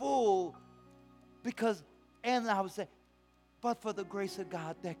so full because, and I would say, but for the grace of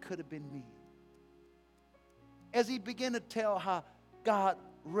God, that could have been me. As he began to tell how God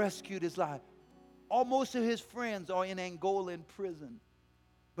rescued his life. Most of his friends are in Angola in prison,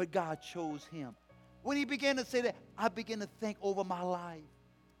 but God chose him. When he began to say that, I began to think over my life.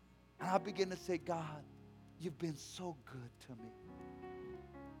 And I began to say, God, you've been so good to me.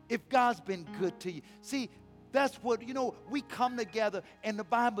 If God's been good to you. See, that's what, we come together and the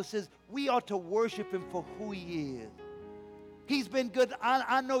Bible says we ought to worship him for who he is. He's been good.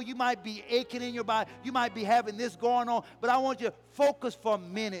 I know you might be aching in your body. You might be having this going on. But I want you to focus for a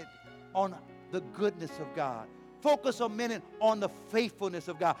minute on the goodness of God. Focus a minute on the faithfulness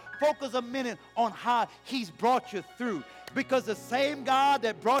of God. Focus a minute on how he's brought you through. Because the same God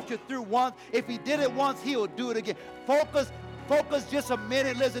that brought you through once, if he did it once, he'll do it again. Focus just a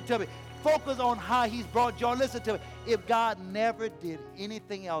minute. Listen to me. Focus on how he's brought you on. Listen to me. If God never did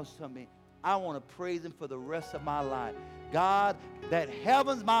anything else to me, I want to praise him for the rest of my life. God, that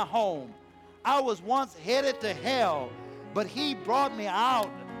heaven's my home. I was once headed to hell, but he brought me out.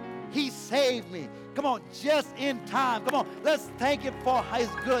 He saved me. Come on, just in time. Come on, let's thank him for his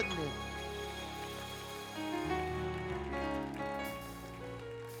goodness.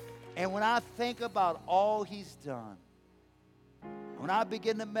 And when I think about all he's done, when I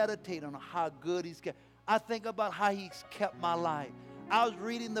begin to meditate on how good he's kept, I think about how he's kept my life. I was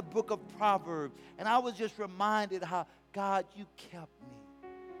reading the book of Proverbs, and I was just reminded how, God, you kept me.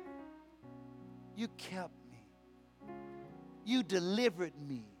 You kept me. You delivered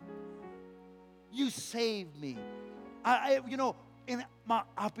me. You saved me. I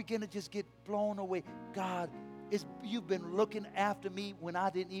begin to just get blown away. God, you've been looking after me when I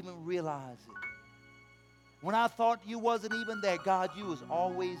didn't even realize it. When I thought you wasn't even there, God, you was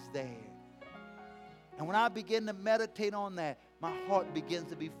always there. And when I begin to meditate on that, my heart begins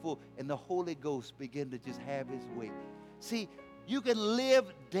to be full, and the Holy Ghost begin to just have his way. See, you can live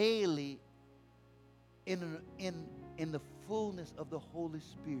daily in the fullness of the Holy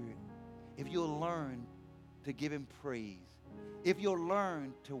Spirit if you'll learn to give him praise, if you'll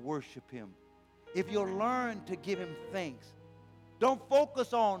learn to worship him, if you'll learn to give him thanks. Don't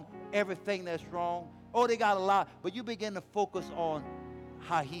focus on everything that's wrong. Oh, they got a lot, but you begin to focus on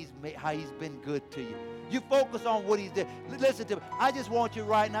how he's been good to you. You focus on what he's did. Listen to me. I just want you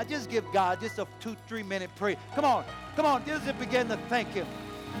right now. Just give God just a 2-3 minute prayer. Come on. Just begin to thank him.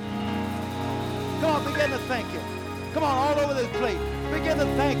 Come on, begin to thank him. Come on, all over this place. Begin to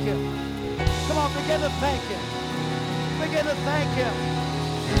thank him. Come on, begin to thank him. Begin to thank him.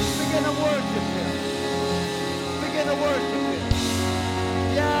 Begin to worship him. Begin to worship him.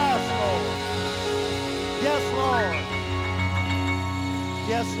 Yes, Lord. Yes, Lord.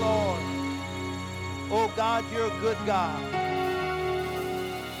 Yes, Lord. Oh, God, you're a good God.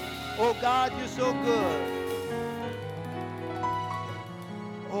 Oh, God, you're so good.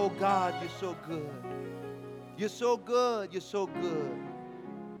 Oh, God, you're so good. You're so good. You're so good.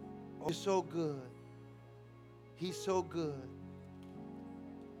 You're so good. He's so good.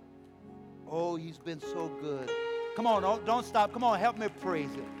 Oh, he's been so good. Come on, don't stop. Come on, help me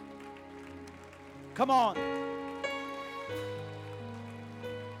praise him. Come on.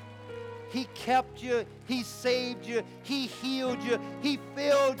 He kept you. He saved you. He healed you. He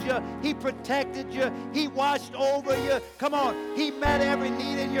filled you. He protected you. He watched over you. Come on. He met every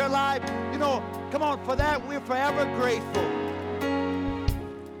need in your life. Come on. For that, we're forever grateful.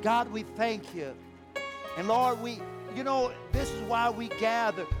 God, we thank you. And Lord, this is why we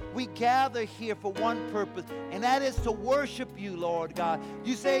gather. We gather here for one purpose, and that is to worship you, Lord God.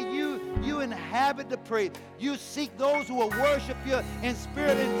 You say you inhabit the praise. You seek those who will worship you in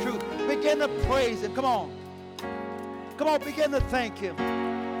spirit and truth. Begin to praise him. Come on. Come on, begin to thank him.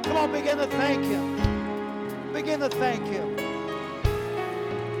 Come on, begin to thank him. Begin to thank him.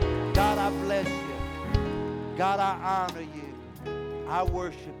 God, I bless you. God, I honor you. I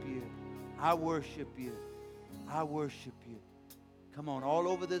worship you. I worship you. I worship you. Come on, all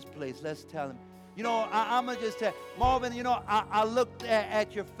over this place, let's tell him. I'm going to just tell Marvin, I looked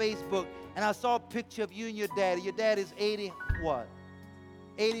at your Facebook, and I saw a picture of you and your daddy. Your dad is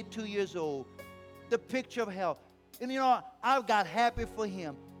 82 years old. The picture of health. And, I got happy for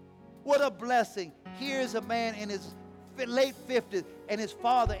him. What a blessing. Here's a man in his late 50s, and his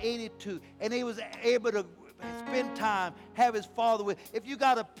father, 82, and he was able to spend time, have his father with. If you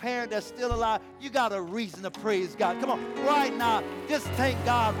got a parent that's still alive, you got a reason to praise God. Come on, right now, just thank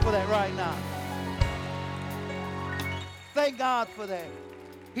God for that right now. Thank God for that.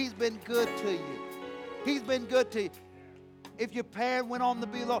 He's been good to you. He's been good to you. If your parent went on to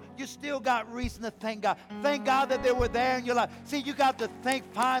be Lord, you still got reason to thank God. Thank God that they were there in your life. See, you got to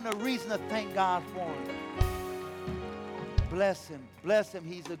find a reason to thank God for him. Bless him. Bless him.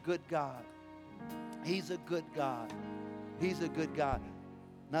 He's a good God. He's a good God. He's a good God.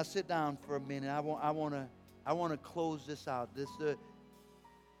 Now sit down for a minute. I want to close this out. This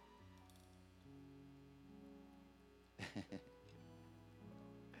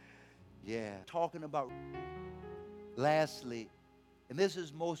yeah, talking about lastly, and this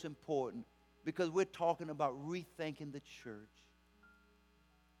is most important because we're talking about rethinking the church.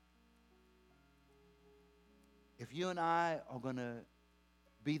 If you and I are going to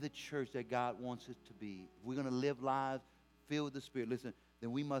be the church that God wants us to be, if we're going to live lives filled with the Spirit, listen,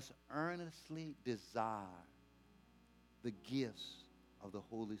 then we must earnestly desire the gifts of the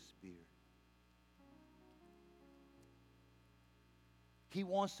Holy Spirit. He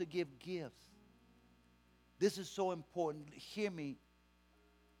wants to give gifts. This is so important. Hear me.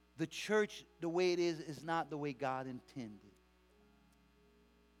 The church, the way it is not the way God intended.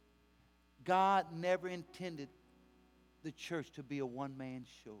 God never intended the church to be a one-man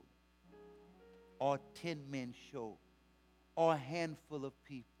show or a 10-man show or a handful of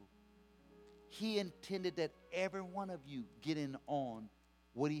people. He intended that every one of you get in on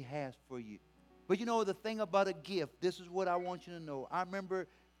what he has for you. But you know, the thing about a gift, this is what I want you to know. I remember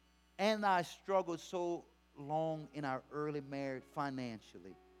Ann and I struggled so long in our early marriage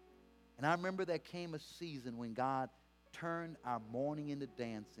financially. And I remember there came a season when God turned our mourning into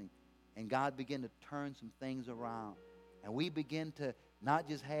dancing, and God began to turn some things around. And we began to not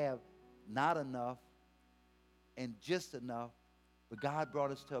just have not enough and just enough, but God brought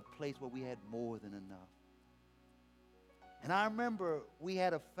us to a place where we had more than enough. And I remember we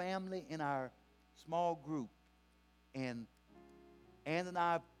had a family in our small group, and Ann and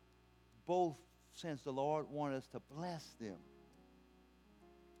I both sensed the Lord wanted us to bless them.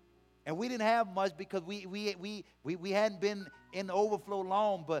 And we didn't have much because we hadn't been in the overflow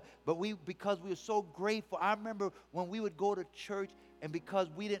long, but because we were so grateful. I remember when we would go to church, and because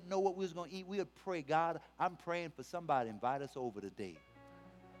we didn't know what we was going to eat, we would pray, God, I'm praying for somebody to invite us over today.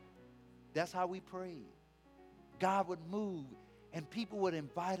 That's how we prayed. God would move, and people would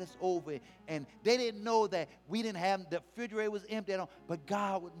invite us over, and they didn't know that we didn't have, the refrigerator was empty, but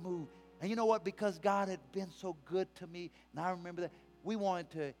God would move. And you know what? Because God had been so good to me, and I remember that, we wanted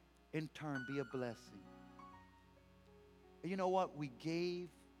to in turn be a blessing. And you know what? We gave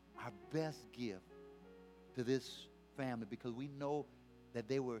our best gift to this family because we know that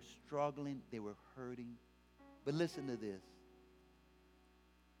they were struggling, they were hurting. But listen to this.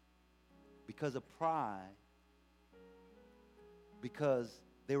 Because of pride, because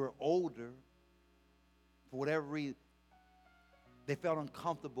they were older, for whatever reason, they felt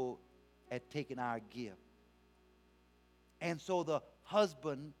uncomfortable at taking our gift. And so the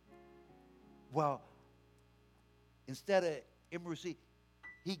husband, well, instead of Emery,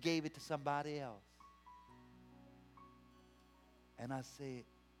 he gave it to somebody else. And I said,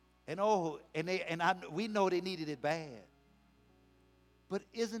 we know they needed it bad. But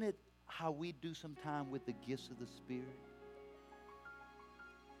isn't it how we do sometimes with the gifts of the Spirit?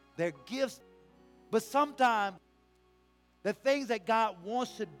 They're gifts, but sometimes the things that God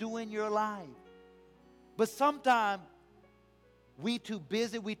wants to do in your life. But sometimes we too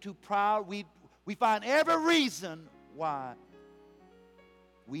busy, we too proud, we find every reason why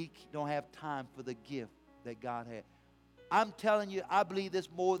we don't have time for the gift that God had. I'm telling you, I believe this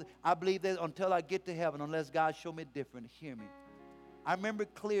more. I believe that until I get to heaven, unless God show me different, hear me. I remember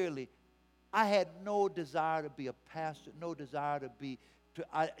clearly, I had no desire to be a pastor, no desire to be,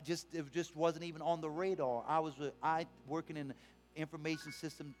 it just wasn't even on the radar. I working in the information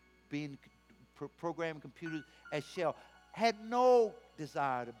system, being programming computers at Shell. Had no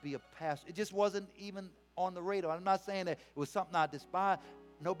desire to be a pastor. It just wasn't even on the radar. I'm not saying that it was something I despised.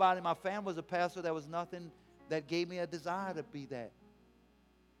 Nobody in my family was a pastor. There was nothing that gave me a desire to be that.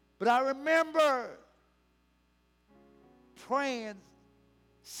 But I remember praying,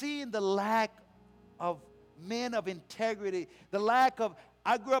 seeing the lack of men of integrity, the lack of,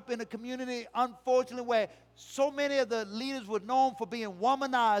 I grew up in a community, unfortunately, where so many of the leaders were known for being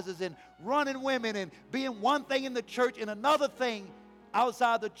womanizers and running women and being one thing in the church and another thing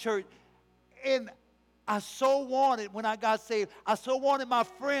outside the church. And I so wanted, when I got saved, I so wanted my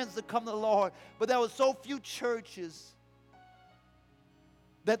friends to come to the Lord, but there were so few churches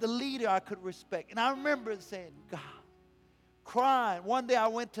that the leader I could respect. And I remember saying, God, crying. One day I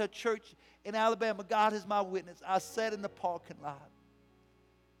went to a church in Alabama. God is my witness. I sat in the parking lot,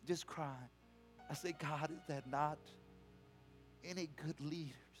 just crying. I said, God, is there not any good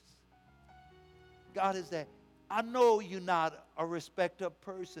leaders? God, is that, I know you're not a respecter of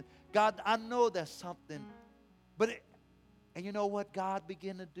person. God, I know there's something. And you know what God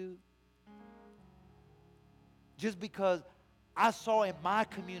began to do? Just because I saw in my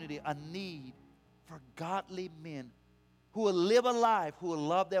community a need for godly men who will live a life, who will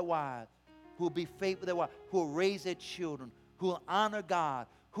love their wives, who will be faithful with their wives, who will raise their children, who will honor God,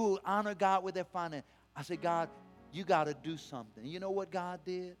 who will honor God with their finances. I said, God, you got to do something. And you know what God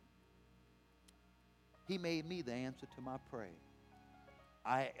did? He made me the answer to my prayer.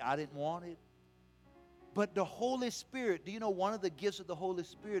 I didn't want it. But the Holy Spirit, do you know one of the gifts of the Holy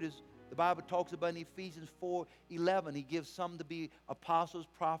Spirit is, the Bible talks about in Ephesians 4:11, He gives some to be apostles,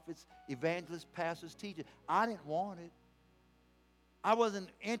 prophets, evangelists, pastors, teachers. I didn't want it. I wasn't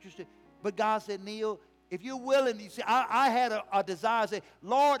interested. But God said, Neil, if you're willing, you see, I had a desire to say,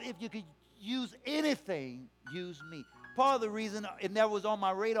 Lord, if you could use anything, use me. Part of the reason it never was on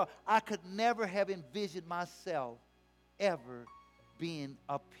my radar, I could never have envisioned myself ever being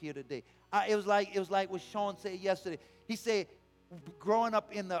up here today. It was like what Sean said yesterday. He said, growing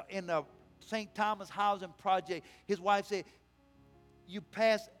up in the St. Thomas Housing Project, his wife said, you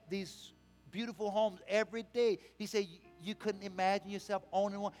pass these beautiful homes every day. He said, you couldn't imagine yourself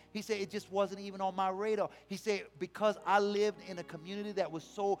owning one. He said, it just wasn't even on my radar. He said, because I lived in a community that was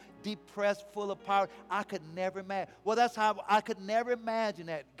so depressed, full of poverty, I could never imagine. Well, that's how I could never imagine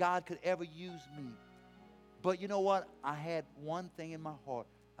that God could ever use me. But you know what? I had one thing in my heart.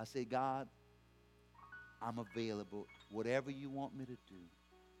 I said, God, I'm available. Whatever you want me to do.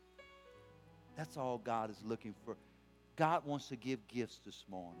 That's all God is looking for. God wants to give gifts this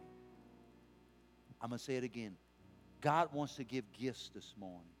morning. I'm going to say it again. God wants to give gifts this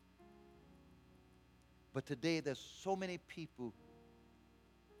morning. But today there's so many people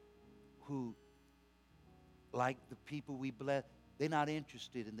who, like the people we bless, they're not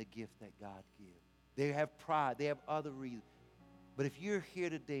interested in the gift that God gives. They have pride. They have other reasons. But if you're here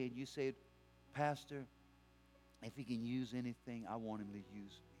today and you say, Pastor, if He can use anything, I want Him to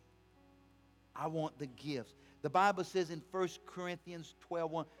use me. I want the gifts. The Bible says in 1 Corinthians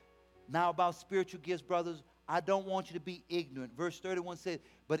 12:1, now about spiritual gifts, brothers, I don't want you to be ignorant. Verse 31 says,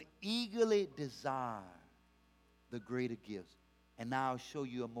 but eagerly desire the greater gifts. And now I'll show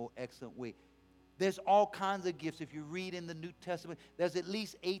you a more excellent way. There's all kinds of gifts. If you read in the New Testament, there's at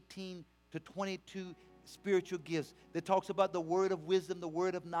least 18 to 22 spiritual gifts that talks about the word of wisdom, the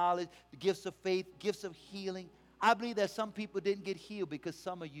word of knowledge, the gifts of faith, gifts of healing. I believe that some people didn't get healed because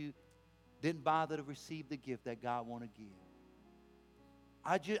some of you didn't bother to receive the gift that God want to give.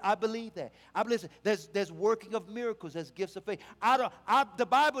 I believe that. I believe there's working of miracles, there's gifts of faith. The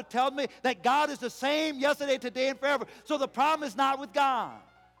Bible tells me that God is the same yesterday, today, and forever. So the problem is not with God.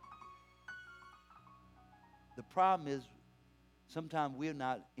 The problem is sometimes we're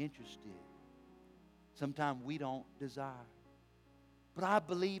not interested. Sometimes we don't desire. But I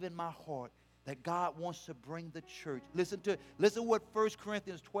believe in my heart that God wants to bring the church. Listen what 1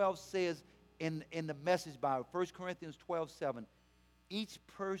 Corinthians 12 says in the Message Bible. 1 Corinthians 12:7. Each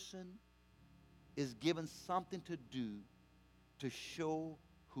person is given something to do to show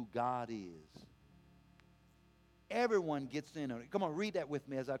who God is. Everyone gets in on it. Come on, read that with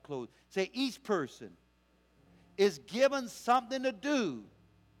me as I close. Say, each person is given something to do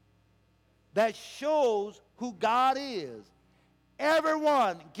that shows who God is.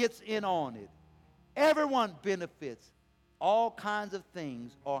 Everyone gets in on it. Everyone benefits. All kinds of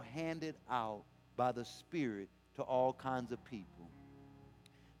things are handed out by the Spirit to all kinds of people.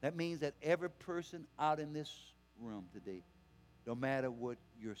 That means that every person out in this room today, no matter what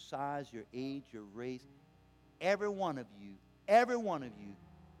your size, your age, your race, every one of you,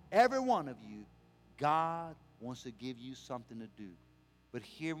 God wants to give you something to do. But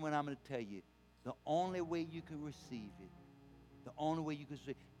hear what I'm going to tell you. The only way you can receive it,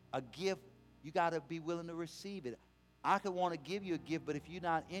 a gift, you got to be willing to receive it. I could want to give you a gift, but if you're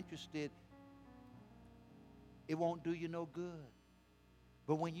not interested, it won't do you no good.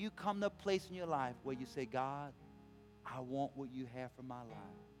 But when you come to a place in your life where you say, God, I want what you have for my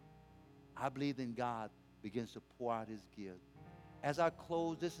life, I believe in God begins to pour out His gift. As I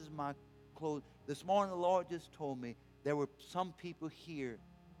close, this is my close. This morning the Lord just told me there were some people here,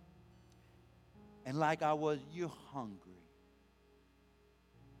 and like I was, you're hungry.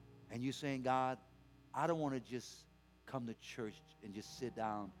 And you're saying, God, I don't want to just come to church and just sit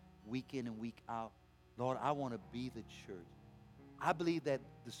down week in and week out. Lord, I want to be the church. I believe that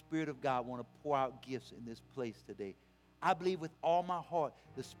the Spirit of God want to pour out gifts in this place today. I believe with all my heart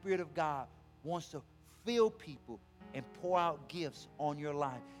the Spirit of God wants to fill people and pour out gifts on your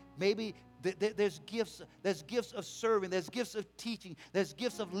life. Maybe there's gifts of serving, there's gifts of teaching, there's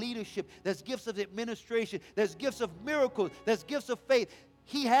gifts of leadership, there's gifts of administration, there's gifts of miracles, there's gifts of faith.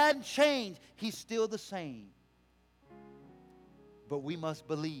 He hadn't changed. He's still the same. But we must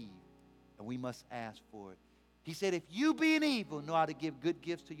believe and we must ask for it. He said, if you being evil know how to give good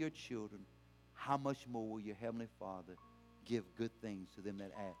gifts to your children, how much more will your Heavenly Father give good things to them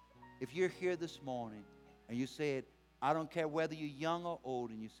that ask. If you're here this morning and you said, I don't care whether you're young or old,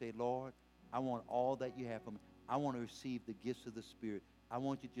 and you say, Lord, I want all that you have for me. I want to receive the gifts of the Spirit. I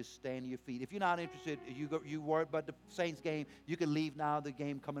want you to just stand to your feet. If you're not interested, you worried about the Saints game, you can leave now. The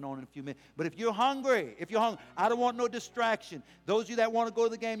game coming on in a few minutes. But if you're hungry, I don't want no distraction. Those of you that want to go to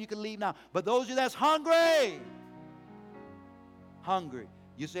the game, you can leave now. But those of you that's hungry,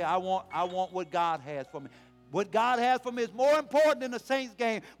 you say, I want what God has for me. What God has for me is more important than the Saints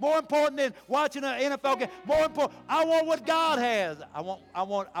game, more important than watching an NFL game, more important. I want what God has. I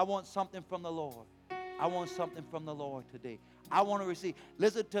want something from the Lord. I want something from the Lord today. I want to receive.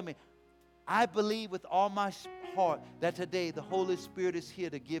 Listen to me. I believe with all my heart that today the Holy Spirit is here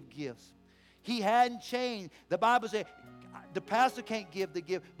to give gifts. He hadn't changed. The Bible says the pastor can't give the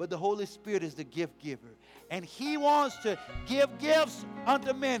gift, but the Holy Spirit is the gift giver. And He wants to give gifts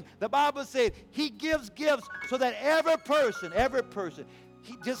unto men. The Bible says He gives gifts so that every person,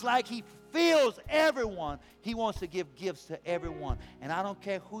 just like He fills everyone, He wants to give gifts to everyone. And I don't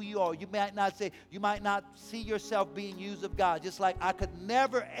care who you are. You might not see yourself being used of God. Just like I could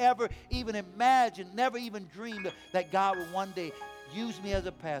never, ever even imagine, never even dream that God would one day use me as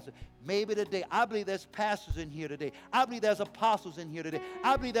a pastor. Maybe today, I believe there's pastors in here today. I believe there's apostles in here today.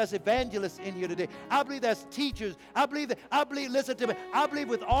 I believe there's evangelists in here today. I believe there's teachers. Listen to me. I believe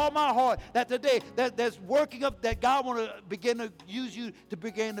with all my heart that today there's working up, that God want to begin to use you to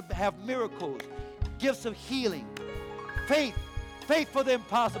begin to have miracles, gifts of healing, faith for the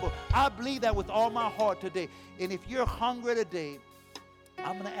impossible. I believe that with all my heart today. And if you're hungry today,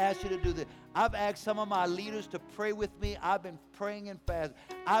 I'm going to ask you to do this. I've asked some of my leaders to pray with me. I've been praying and fasting.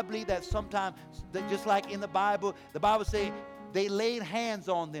 I believe that sometimes, just like in the Bible says they laid hands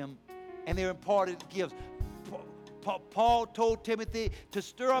on them and they imparted gifts. Paul told Timothy to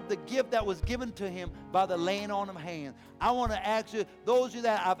stir up the gift that was given to him by the laying on of hands. I want to ask you, those of you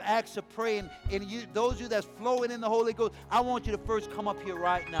that I've asked to pray, and those of you that's flowing in the Holy Ghost, I want you to first come up here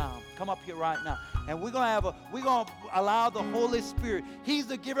right now. Come up here right now. And we're going to allow the Holy Spirit. He's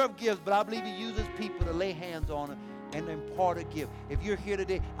the giver of gifts, but I believe He uses people to lay hands on them and impart a gift. If you're here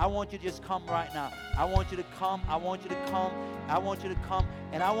today, I want you to just come right now. I want you to come. I want you to come. I want you to come.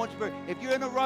 And I want you to, if you're in a rush,